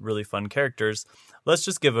these really fun characters, let's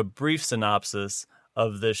just give a brief synopsis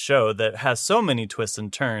of this show that has so many twists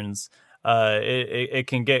and turns. It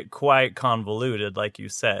can get quite convoluted, like you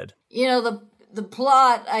said. The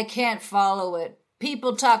plot, I can't follow it.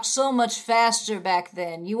 People talk so much faster back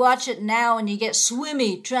then. You watch it now and you get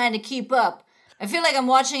swimmy trying to keep up. I feel like I'm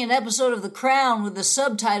watching an episode of The Crown with the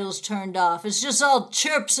subtitles turned off. It's just all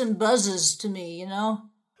chirps and buzzes to me,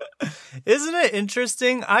 Isn't it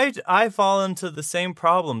interesting? I fall into the same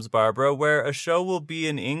problems, Barbara, where a show will be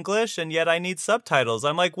in English and yet I need subtitles.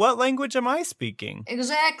 I'm like, what language am I speaking?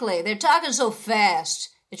 Exactly. They're talking so fast.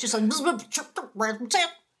 It's just like...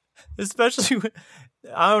 Especially,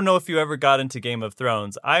 I don't know if you ever got into Game of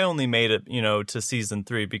Thrones. I only made it, to season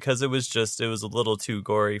 3 because it was a little too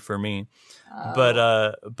gory for me. But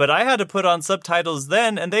I had to put on subtitles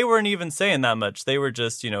then, and they weren't even saying that much. They were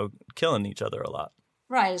just, killing each other a lot.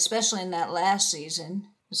 Right, especially in that last season.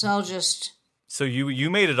 It's all just... So you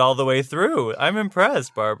made it all the way through. I'm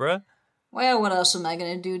impressed, Barbara. Well, what else am I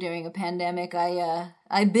going to do during a pandemic? I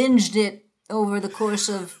binged it over the course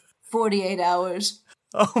of 48 hours.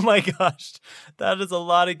 Oh my gosh, that is a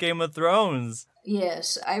lot of Game of Thrones.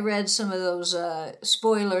 Yes, I read some of those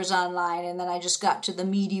spoilers online, and then I just got to the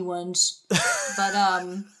meaty ones. But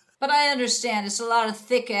I understand it's a lot of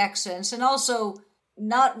thick accents, and also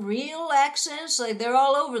not real accents. Like, they're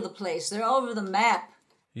all over the place. They're all over the map.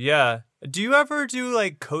 Yeah. Do you ever do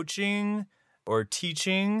like coaching or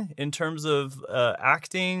teaching in terms of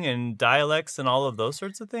acting and dialects and all of those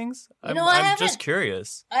sorts of things? I'm just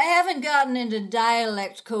curious. I haven't gotten into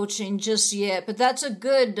dialect coaching just yet, but that's a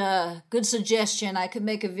good suggestion. I could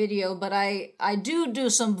make a video, but I do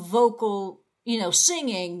some vocal,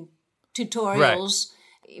 singing tutorials.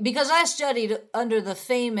 Right. Because I studied under the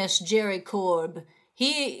famous Jerry Korb.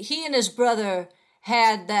 He and his brother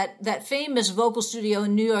had that famous vocal studio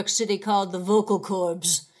in New York City called the Vocal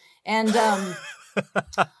Corbs. And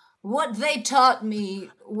what they taught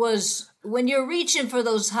me was when you're reaching for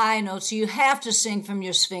those high notes, you have to sing from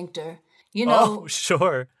your sphincter. Oh,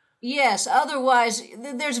 sure. Yes, otherwise,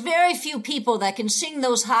 there's very few people that can sing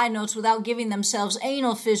those high notes without giving themselves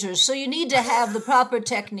anal fissures, so you need to have the proper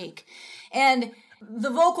technique. And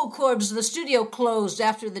the Vocal Corbs, the studio closed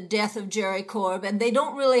after the death of Jerry Korb, and they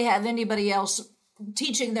don't really have anybody else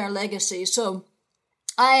teaching their legacy, so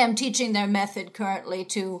I am teaching their method currently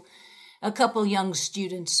to a couple young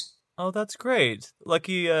students. Oh, that's great.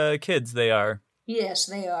 Lucky kids they are. Yes,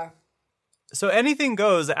 they are. So Anything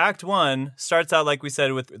Goes, Act 1, starts out, like we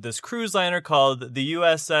said, with this cruise liner called the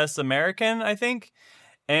USS American, I think.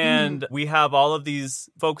 And we have all of these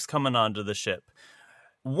folks coming onto the ship,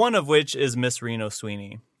 one of which is Miss Reno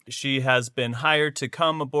Sweeney. She has been hired to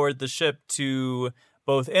come aboard the ship to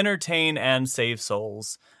both entertain and save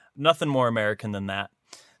souls. Nothing more American than that.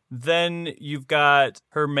 Then you've got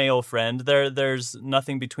her male friend. There's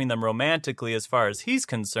nothing between them romantically as far as he's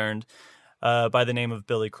concerned, by the name of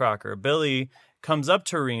Billy Crocker. Billy comes up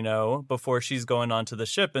to Reno before she's going onto the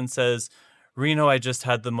ship and says, Reno, I just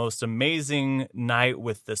had the most amazing night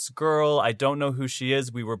with this girl. I don't know who she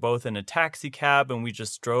is. We were both in a taxi cab and we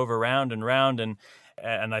just drove around and round and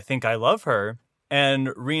I think I love her.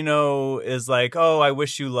 And Reno is like, oh, I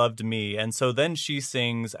wish you loved me. And so then she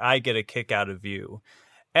sings, I Get a Kick Out of You.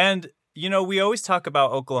 And, you know, we always talk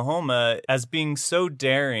about Oklahoma as being so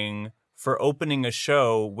daring for opening a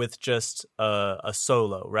show with just a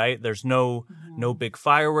solo, right? There's no big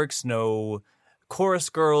fireworks, no chorus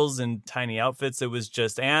girls in tiny outfits. It was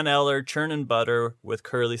just Ann Eller churning butter with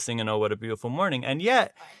Curly singing Oh What a Beautiful Morning. And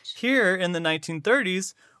yet here in the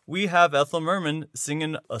 1930s, we have Ethel Merman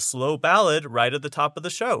singing a slow ballad right at the top of the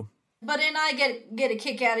show. But in I Get a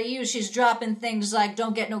Kick Out of You, she's dropping things like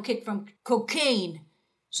don't get no kick from cocaine.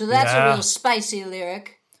 So that's a real spicy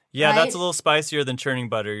lyric. Yeah, right? That's a little spicier than churning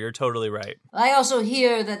butter. You're totally right. I also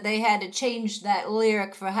hear that they had to change that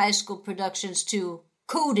lyric for high school productions to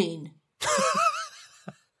codeine.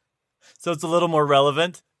 So it's a little more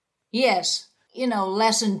relevant? Yes. You know,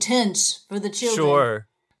 less intense for the children. Sure.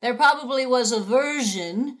 There probably was a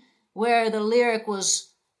version where the lyric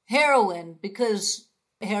was heroin, because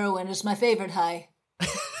heroin is my favorite high.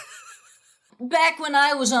 Back when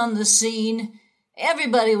I was on the scene,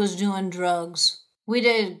 everybody was doing drugs. We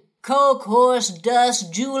did coke, horse,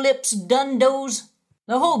 dust, juleps, dundos,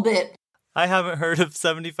 the whole bit. I haven't heard of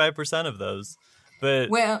 75% of those, but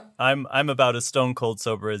I'm about as stone cold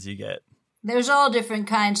sober as you get. There's all different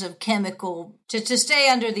kinds of chemical. To stay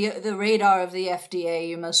under the radar of the FDA,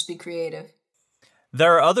 you must be creative.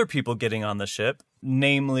 There are other people getting on the ship,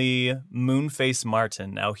 namely Moonface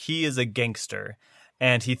Martin. Now, he is a gangster,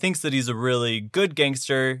 and he thinks that he's a really good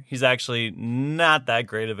gangster. He's actually not that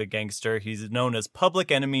great of a gangster. He's known as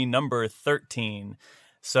Public Enemy number 13.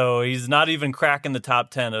 So he's not even cracking the top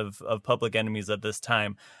 10 of public enemies at this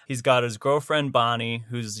time. He's got his girlfriend, Bonnie,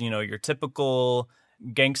 who's, you know, your typical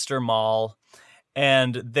gangster moll,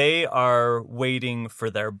 and they are waiting for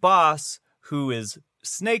their boss, who is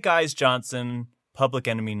Snake Eyes Johnson, public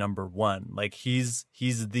enemy number 1. Like he's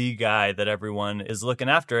the guy that everyone is looking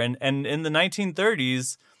after. And in the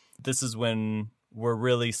 1930s, this is when we're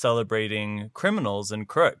really celebrating criminals and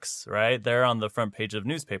crooks, right? They're on the front page of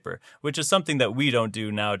newspaper, which is something that we don't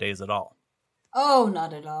do nowadays at all. Oh,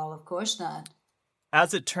 not at all. Of course not.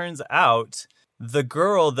 As it turns out, the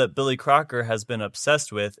girl that Billy Crocker has been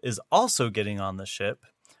obsessed with is also getting on the ship.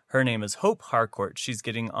 Her name is Hope Harcourt. She's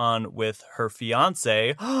getting on with her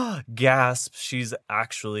fiance. Gasp. She's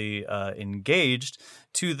actually engaged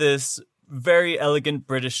to this very elegant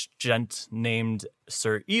British gent named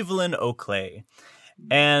Sir Evelyn Oakley.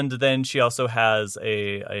 And then she also has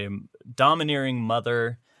a domineering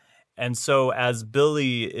mother. And so as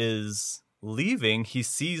Billy is leaving, he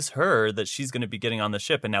sees her that she's going to be getting on the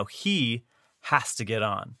ship. And now he has to get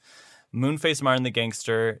on. Moonface Martin the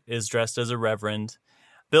gangster is dressed as a reverend.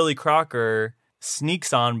 Billy Crocker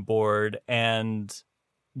sneaks on board and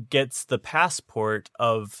gets the passport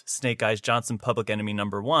of Snake Eyes Johnson, public enemy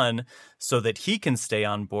number 1, so that he can stay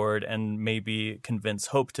on board and maybe convince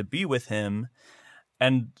Hope to be with him.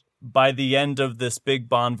 And by the end of this big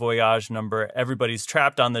bon voyage number, everybody's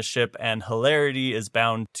trapped on the ship and hilarity is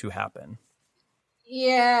bound to happen.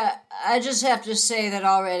 Yeah, I just have to say that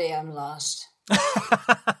already I'm lost.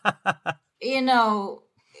 You know,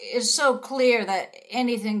 it's so clear that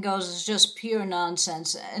anything goes is just pure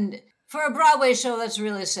nonsense. And for a Broadway show, that's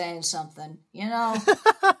really saying something, you know?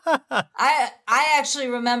 I actually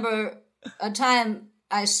remember a time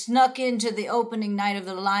I snuck into the opening night of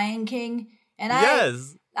The Lion King, and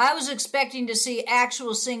I was expecting to see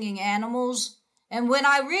actual singing animals. And when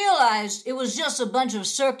I realized it was just a bunch of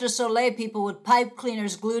Cirque du Soleil people with pipe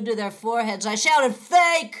cleaners glued to their foreheads, I shouted,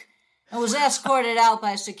 "Fake!" and was escorted out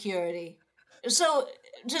by security. So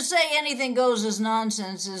to say anything goes is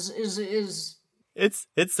nonsense is It's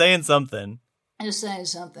saying something. It's saying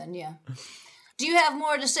something, yeah. Do you have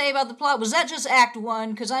more to say about the plot? Was that just Act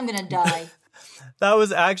 1? Because I'm going to die. That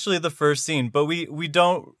was actually the first scene, but we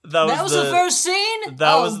don't... That was the first scene?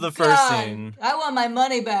 That was the first scene. I want my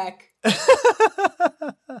money back.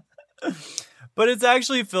 But it's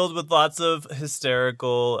actually filled with lots of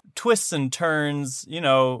hysterical twists and turns, you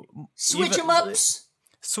know. Switch 'em ups.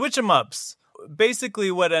 Switch 'em ups.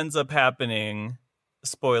 Basically what ends up happening,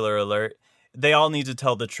 spoiler alert, they all need to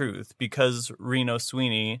tell the truth because Reno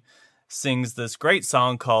Sweeney sings this great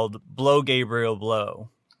song called Blow Gabriel Blow.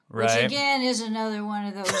 Right? Which again is another one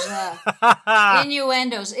of those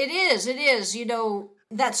innuendos. It is. You know,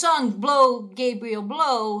 that song Blow Gabriel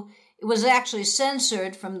Blow, it was actually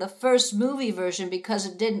censored from the first movie version because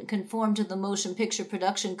it didn't conform to the motion picture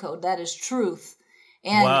production code. That is truth.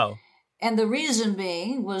 And, wow. And the reason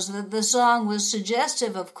being was that the song was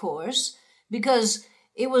suggestive, of course, because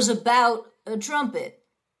it was about a trumpet,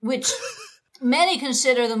 which many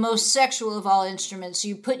consider the most sexual of all instruments.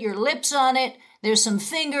 You put your lips on it, there's some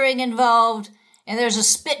fingering involved, and there's a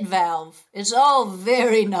spit valve. It's all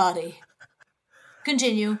very naughty.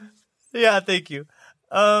 Continue. Yeah, thank you.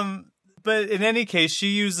 But in any case, she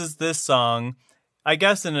uses this song, I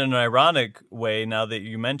guess in an ironic way, now that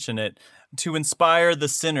you mention it, to inspire the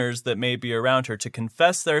sinners that may be around her to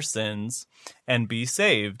confess their sins and be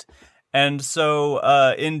saved. And so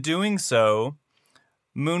in doing so,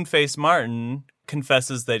 Moonface Martin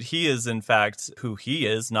confesses that he is, in fact, who he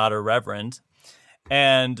is, not a reverend.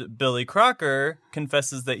 And Billy Crocker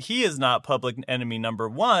confesses that he is not public enemy number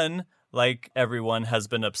one, like everyone has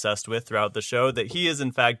been obsessed with throughout the show, that he is,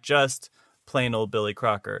 in fact, just plain old Billy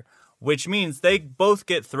Crocker, which means they both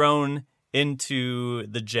get thrown into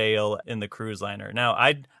the jail in the cruise liner. Now,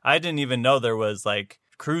 I didn't even know there was, like,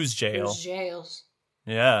 cruise jail. Cruise jails.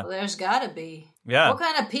 Yeah. Well, there's gotta be. Yeah. What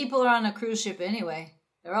kind of people are on a cruise ship anyway?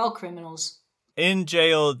 They're all criminals. In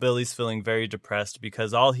jail, Billy's feeling very depressed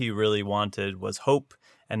because all he really wanted was hope,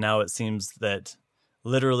 and now it seems that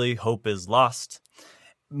literally hope is lost.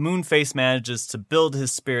 Moonface manages to build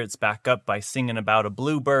his spirits back up by singing about a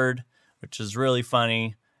bluebird, which is really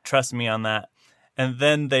funny. Trust me on that. And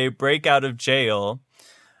then they break out of jail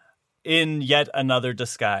in yet another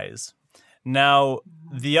disguise. Now,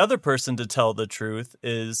 the other person to tell the truth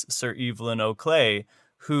is Sir Evelyn O'Clay,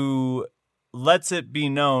 who lets it be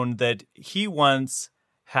known that he once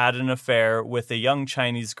had an affair with a young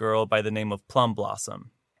Chinese girl by the name of Plum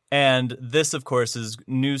Blossom. And this, of course, is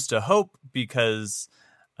news to Hope because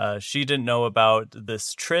she didn't know about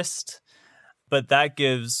this tryst. But that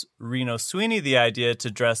gives Reno Sweeney the idea to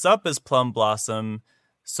dress up as Plum Blossom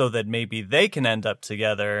so that maybe they can end up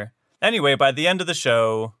together. Anyway, by the end of the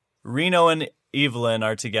show, Reno and Evelyn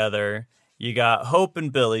are together. You got Hope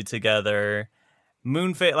and Billy together.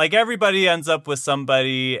 Moonface, like everybody ends up with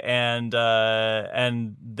somebody, and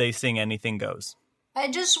they sing Anything Goes. I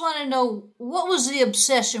just want to know, what was the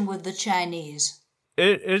obsession with the Chinese?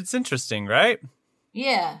 It's interesting, right?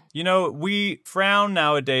 Yeah. You know, we frown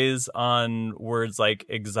nowadays on words like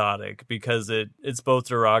exotic because it's both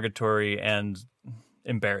derogatory and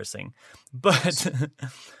embarrassing. But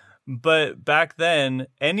back then,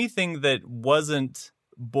 anything that wasn't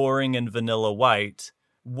boring and vanilla white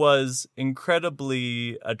was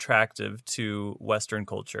incredibly attractive to Western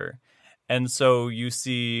culture. And so you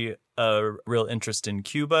see a real interest in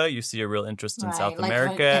Cuba. You see a real interest in South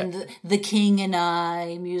America. And the King and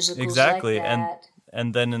I, musicals exactly. like that.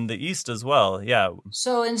 And then in the East as well, yeah.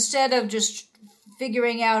 So instead of just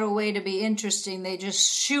figuring out a way to be interesting, they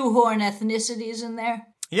just shoehorn ethnicities in there?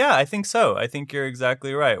 Yeah, I think so. I think you're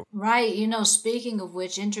exactly right. Right. You know, speaking of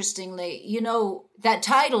which, interestingly, you know, that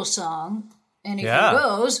title song, Anything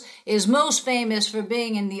Goes, is most famous for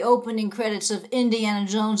being in the opening credits of Indiana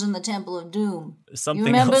Jones and the Temple of Doom.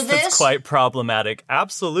 Something else that's quite problematic.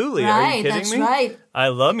 Absolutely. Right, are you kidding that's me? Right. I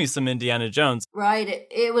love me some Indiana Jones. Right.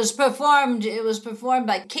 It was performed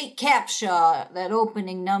by Kate Capshaw, that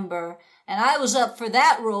opening number. And I was up for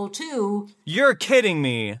that role, too. You're kidding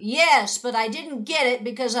me. Yes, but I didn't get it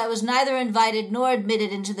because I was neither invited nor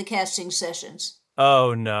admitted into the casting sessions.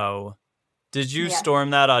 Oh, no. Did you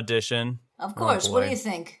storm that audition? Of course. Oh, what do you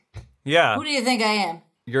think? Yeah. Who do you think I am?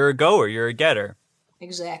 You're a goer. You're a getter.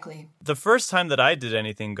 Exactly. The first time that I did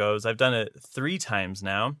Anything Goes, I've done it 3 times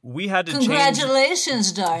now. We had to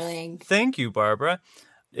Congratulations, darling. Thank you, Barbara.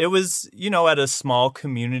 It was, at a small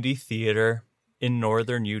community theater in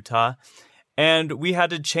northern Utah, and we had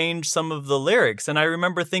to change some of the lyrics. And I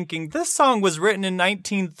remember thinking, this song was written in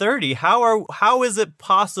 1930. How is it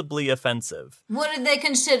possibly offensive? What did they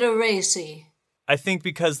consider racy? I think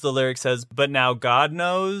because the lyric says, but now God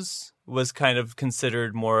knows, was kind of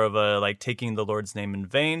considered more of a like taking the Lord's name in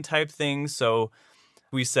vain type thing. So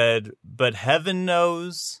we said, but heaven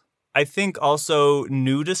knows. I think also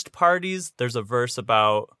nudist parties. There's a verse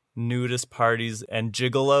about nudist parties and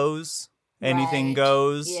gigolos. Anything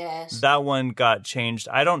Goes. Yes. That one got changed.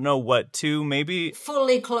 I don't know what to. Maybe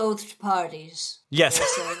fully clothed parties. Yes.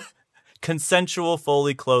 Consensual,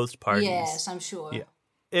 fully clothed parties. Yes, I'm sure. Yeah.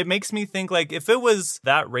 It makes me think, like, if it was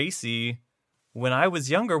that racy, when I was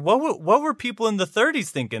younger, what were people in the 30s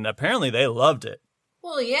thinking? Apparently they loved it.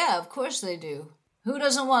 Well, yeah, of course they do. Who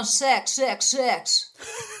doesn't want sex, sex, sex?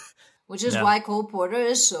 Which is why Cole Porter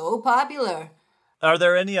is so popular. Are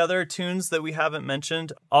there any other tunes that we haven't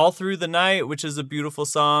mentioned? All Through the Night, which is a beautiful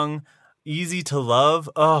song. Easy to Love.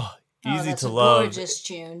 Easy to Love. Gorgeous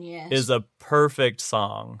tune, yes. Is a perfect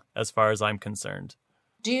song as far as I'm concerned.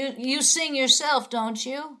 Do you sing yourself, don't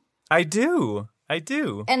you? I do.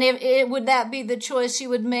 And would that be the choice you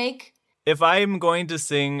would make? If I'm going to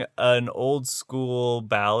sing an old school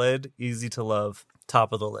ballad, Easy to Love,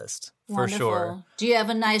 top of the list, for sure. Do you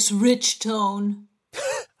have a nice rich tone?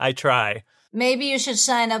 I try. Maybe you should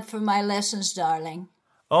sign up for my lessons, darling.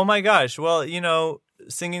 Oh my gosh. Well,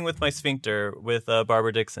 singing with my sphincter with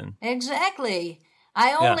Barbara Dixon. Exactly.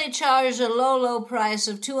 I only charge a low price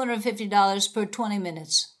of $250 per 20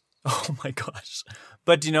 minutes. Oh my gosh.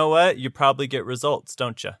 But you know what? You probably get results,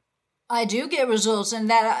 don't you? I do get results, and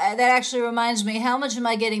that actually reminds me, how much am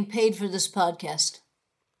I getting paid for this podcast?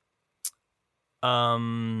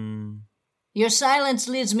 Your silence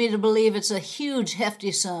leads me to believe it's a huge,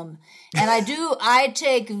 hefty sum. And I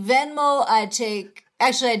take Venmo,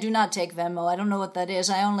 actually I do not take Venmo, I don't know what that is,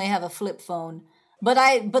 I only have a flip phone.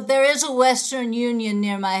 But there is a Western Union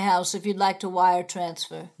near my house if you'd like to wire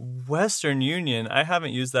transfer. Western Union? I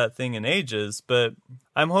haven't used that thing in ages, but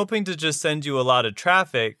I'm hoping to just send you a lot of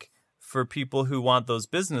traffic for people who want those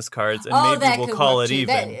business cards, and maybe we'll call it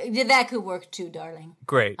even. That could work too, darling.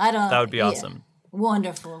 Great. That would be awesome.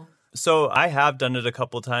 Wonderful. So I have done it a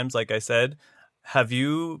couple times, like I said. Have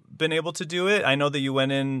you been able to do it? I know that you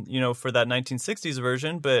went in, for that 1960s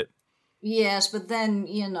version, but... Yes, but then,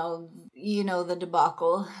 the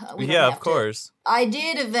debacle. Yeah, of course. I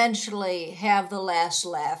did eventually have the last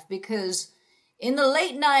laugh because in the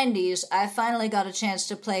late 90s, I finally got a chance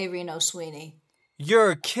to play Reno Sweeney.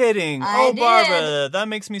 You're kidding. I did. Barbara, that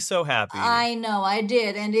makes me so happy. I know, I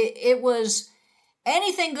did. And it was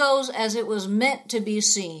anything goes as it was meant to be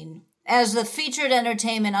seen, as the featured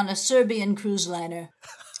entertainment on a Serbian cruise liner.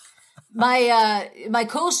 My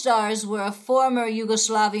co-stars were a former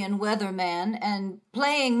Yugoslavian weatherman, and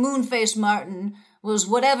playing Moonface Martin was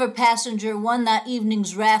whatever passenger won that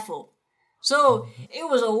evening's raffle. So it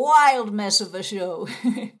was a wild mess of a show.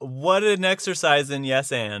 What an exercise in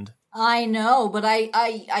yes and. I know, but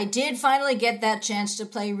I did finally get that chance to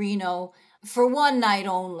play Reno for one night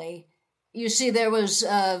only. You see, there was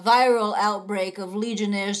a viral outbreak of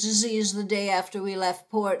Legionnaire's disease the day after we left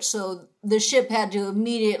port, so the ship had to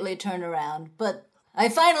immediately turn around. But I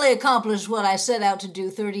finally accomplished what I set out to do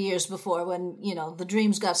 30 years before when, the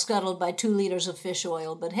dreams got scuttled by 2 liters of fish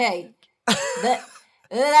oil. But hey,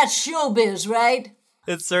 that's showbiz, right?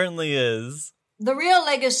 It certainly is. The real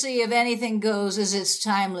legacy of Anything Goes is its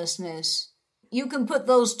timelessness. You can put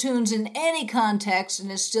those tunes in any context and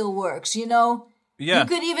it still works, Yeah.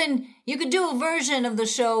 You could do a version of the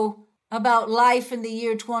show about life in the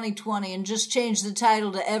year 2020 and just change the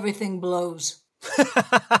title to Everything Blows.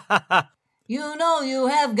 You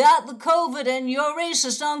have got the COVID and your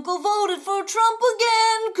racist uncle voted for Trump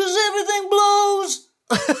again 'cause everything blows.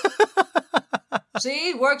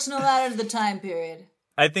 See, works no matter the time period.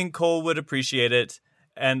 I think Cole would appreciate it,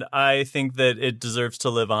 and I think that it deserves to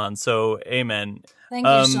live on, so amen. Thank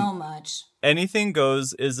you so much. Anything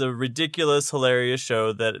Goes is a ridiculous, hilarious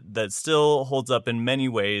show that still holds up in many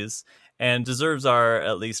ways and deserves our,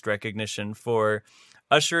 at least, recognition for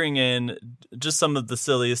ushering in just some of the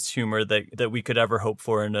silliest humor that we could ever hope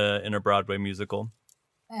for in a Broadway musical.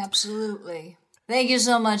 Absolutely. Thank you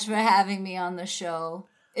so much for having me on the show.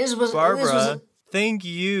 Barbara, thank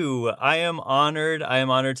you. I am honored. I am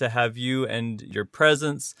honored to have you and your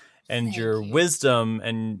presence and your wisdom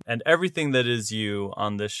and everything that is you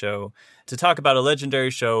on this show to talk about a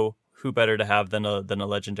legendary show. Who better to have than a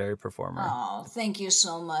legendary performer? Oh, thank you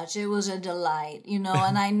so much. It was a delight, and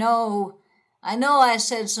I know I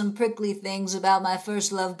said some prickly things about my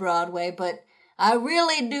first love Broadway, but I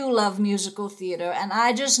really do love musical theater, and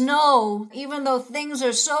I just know, even though things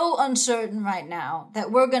are so uncertain right now, that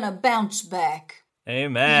we're going to bounce back.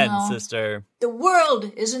 Amen, sister. The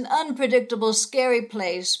world is an unpredictable, scary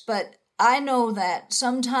place, but I know that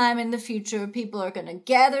sometime in the future, people are going to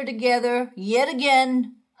gather together yet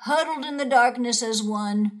again, huddled in the darkness as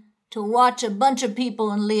one, to watch a bunch of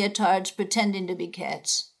people in leotards pretending to be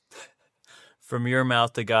cats. From your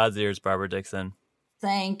mouth to God's ears, Barbara Dixon.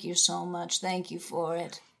 Thank you so much. Thank you for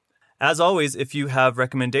it. As always, if you have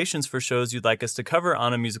recommendations for shows you'd like us to cover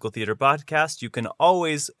on a musical theater podcast, you can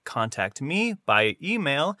always contact me by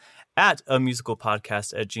email at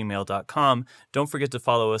amusicalpodcast@gmail.com. Don't forget to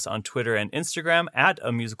follow us on Twitter and Instagram at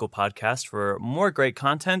amusicalpodcast for more great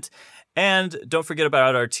content. And don't forget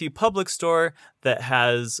about our TeePublic store that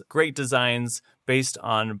has great designs based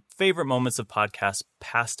on favorite moments of podcasts,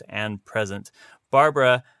 past and present.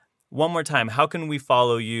 Barbara, one more time, how can we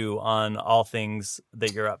follow you on all things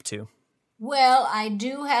that you're up to? Well, I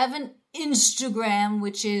do have an Instagram,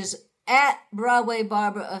 which is at Broadway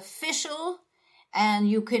Barbara Official. And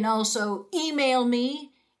you can also email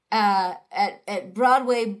me at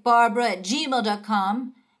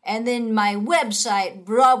broadwaybarbara@gmail.com. And then my website,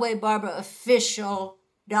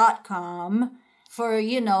 broadwaybarbaraofficial.com, for,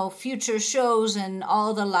 future shows and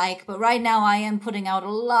all the like. But right now I am putting out a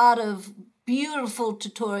lot of beautiful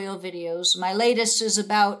tutorial videos. My latest is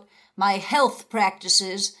about my health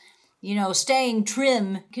practices. Staying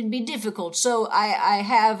trim can be difficult. So I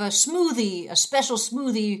have a special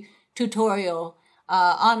smoothie tutorial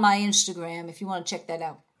on my Instagram if you want to check that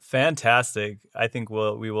out. Fantastic. I think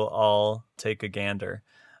we will all take a gander.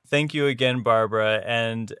 Thank you again, Barbara.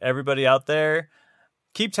 And everybody out there,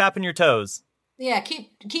 keep tapping your toes. Yeah,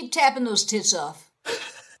 keep tapping those tits off.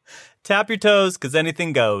 Tap your toes, because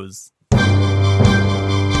anything goes.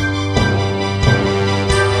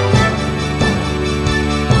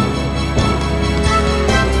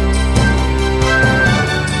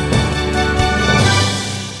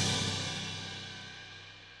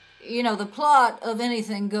 The plot of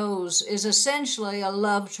Anything Goes is essentially a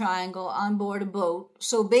love triangle on board a boat.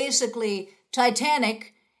 So basically,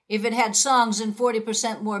 Titanic, if it had songs and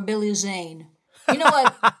 40% more Billy Zane. You know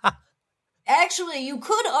what? Actually, you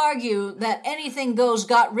could argue that Anything Goes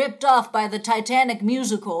got ripped off by the Titanic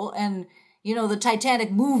musical and, the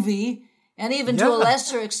Titanic movie, and even to a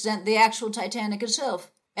lesser extent, the actual Titanic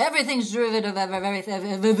itself. Everything's derivative of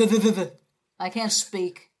everything. I can't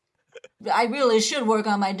speak. I really should work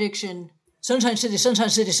on my diction. Sunshine City, Sunshine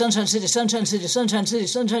City, Sunshine City, Sunshine City, Sunshine City,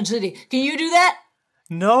 Sunshine City. Can you do that?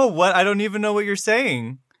 No, what? I don't even know what you're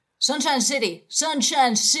saying. Sunshine City,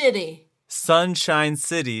 Sunshine City. Sunshine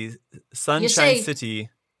City, Sunshine City.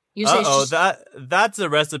 That's a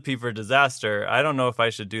recipe for disaster. I don't know if I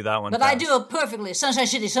should do that one. But fast. I do it perfectly. Sunshine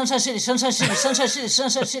City, Sunshine City, Sunshine City, Sunshine City,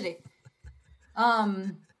 Sunshine City.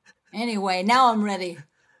 Anyway, now I'm ready.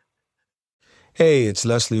 Hey, it's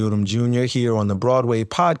Leslie Odom Jr. here on the Broadway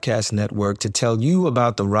Podcast Network to tell you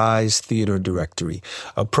about the Rise Theater Directory,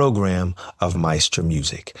 a program of Maestro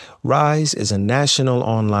Music. Rise is a national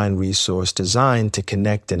online resource designed to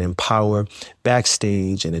connect and empower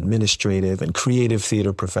backstage and administrative and creative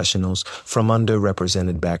theater professionals from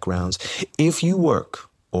underrepresented backgrounds. If you work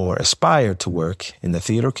or aspire to work in the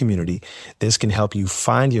theater community, this can help you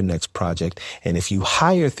find your next project. And if you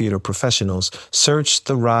hire theater professionals, search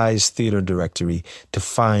the Rise Theater Directory to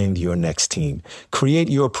find your next team. Create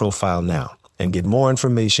your profile now and get more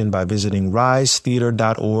information by visiting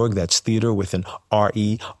risetheater.org. That's theater with an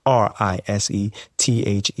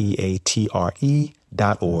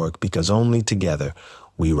RERISETHEATRE.org, because only together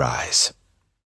we rise.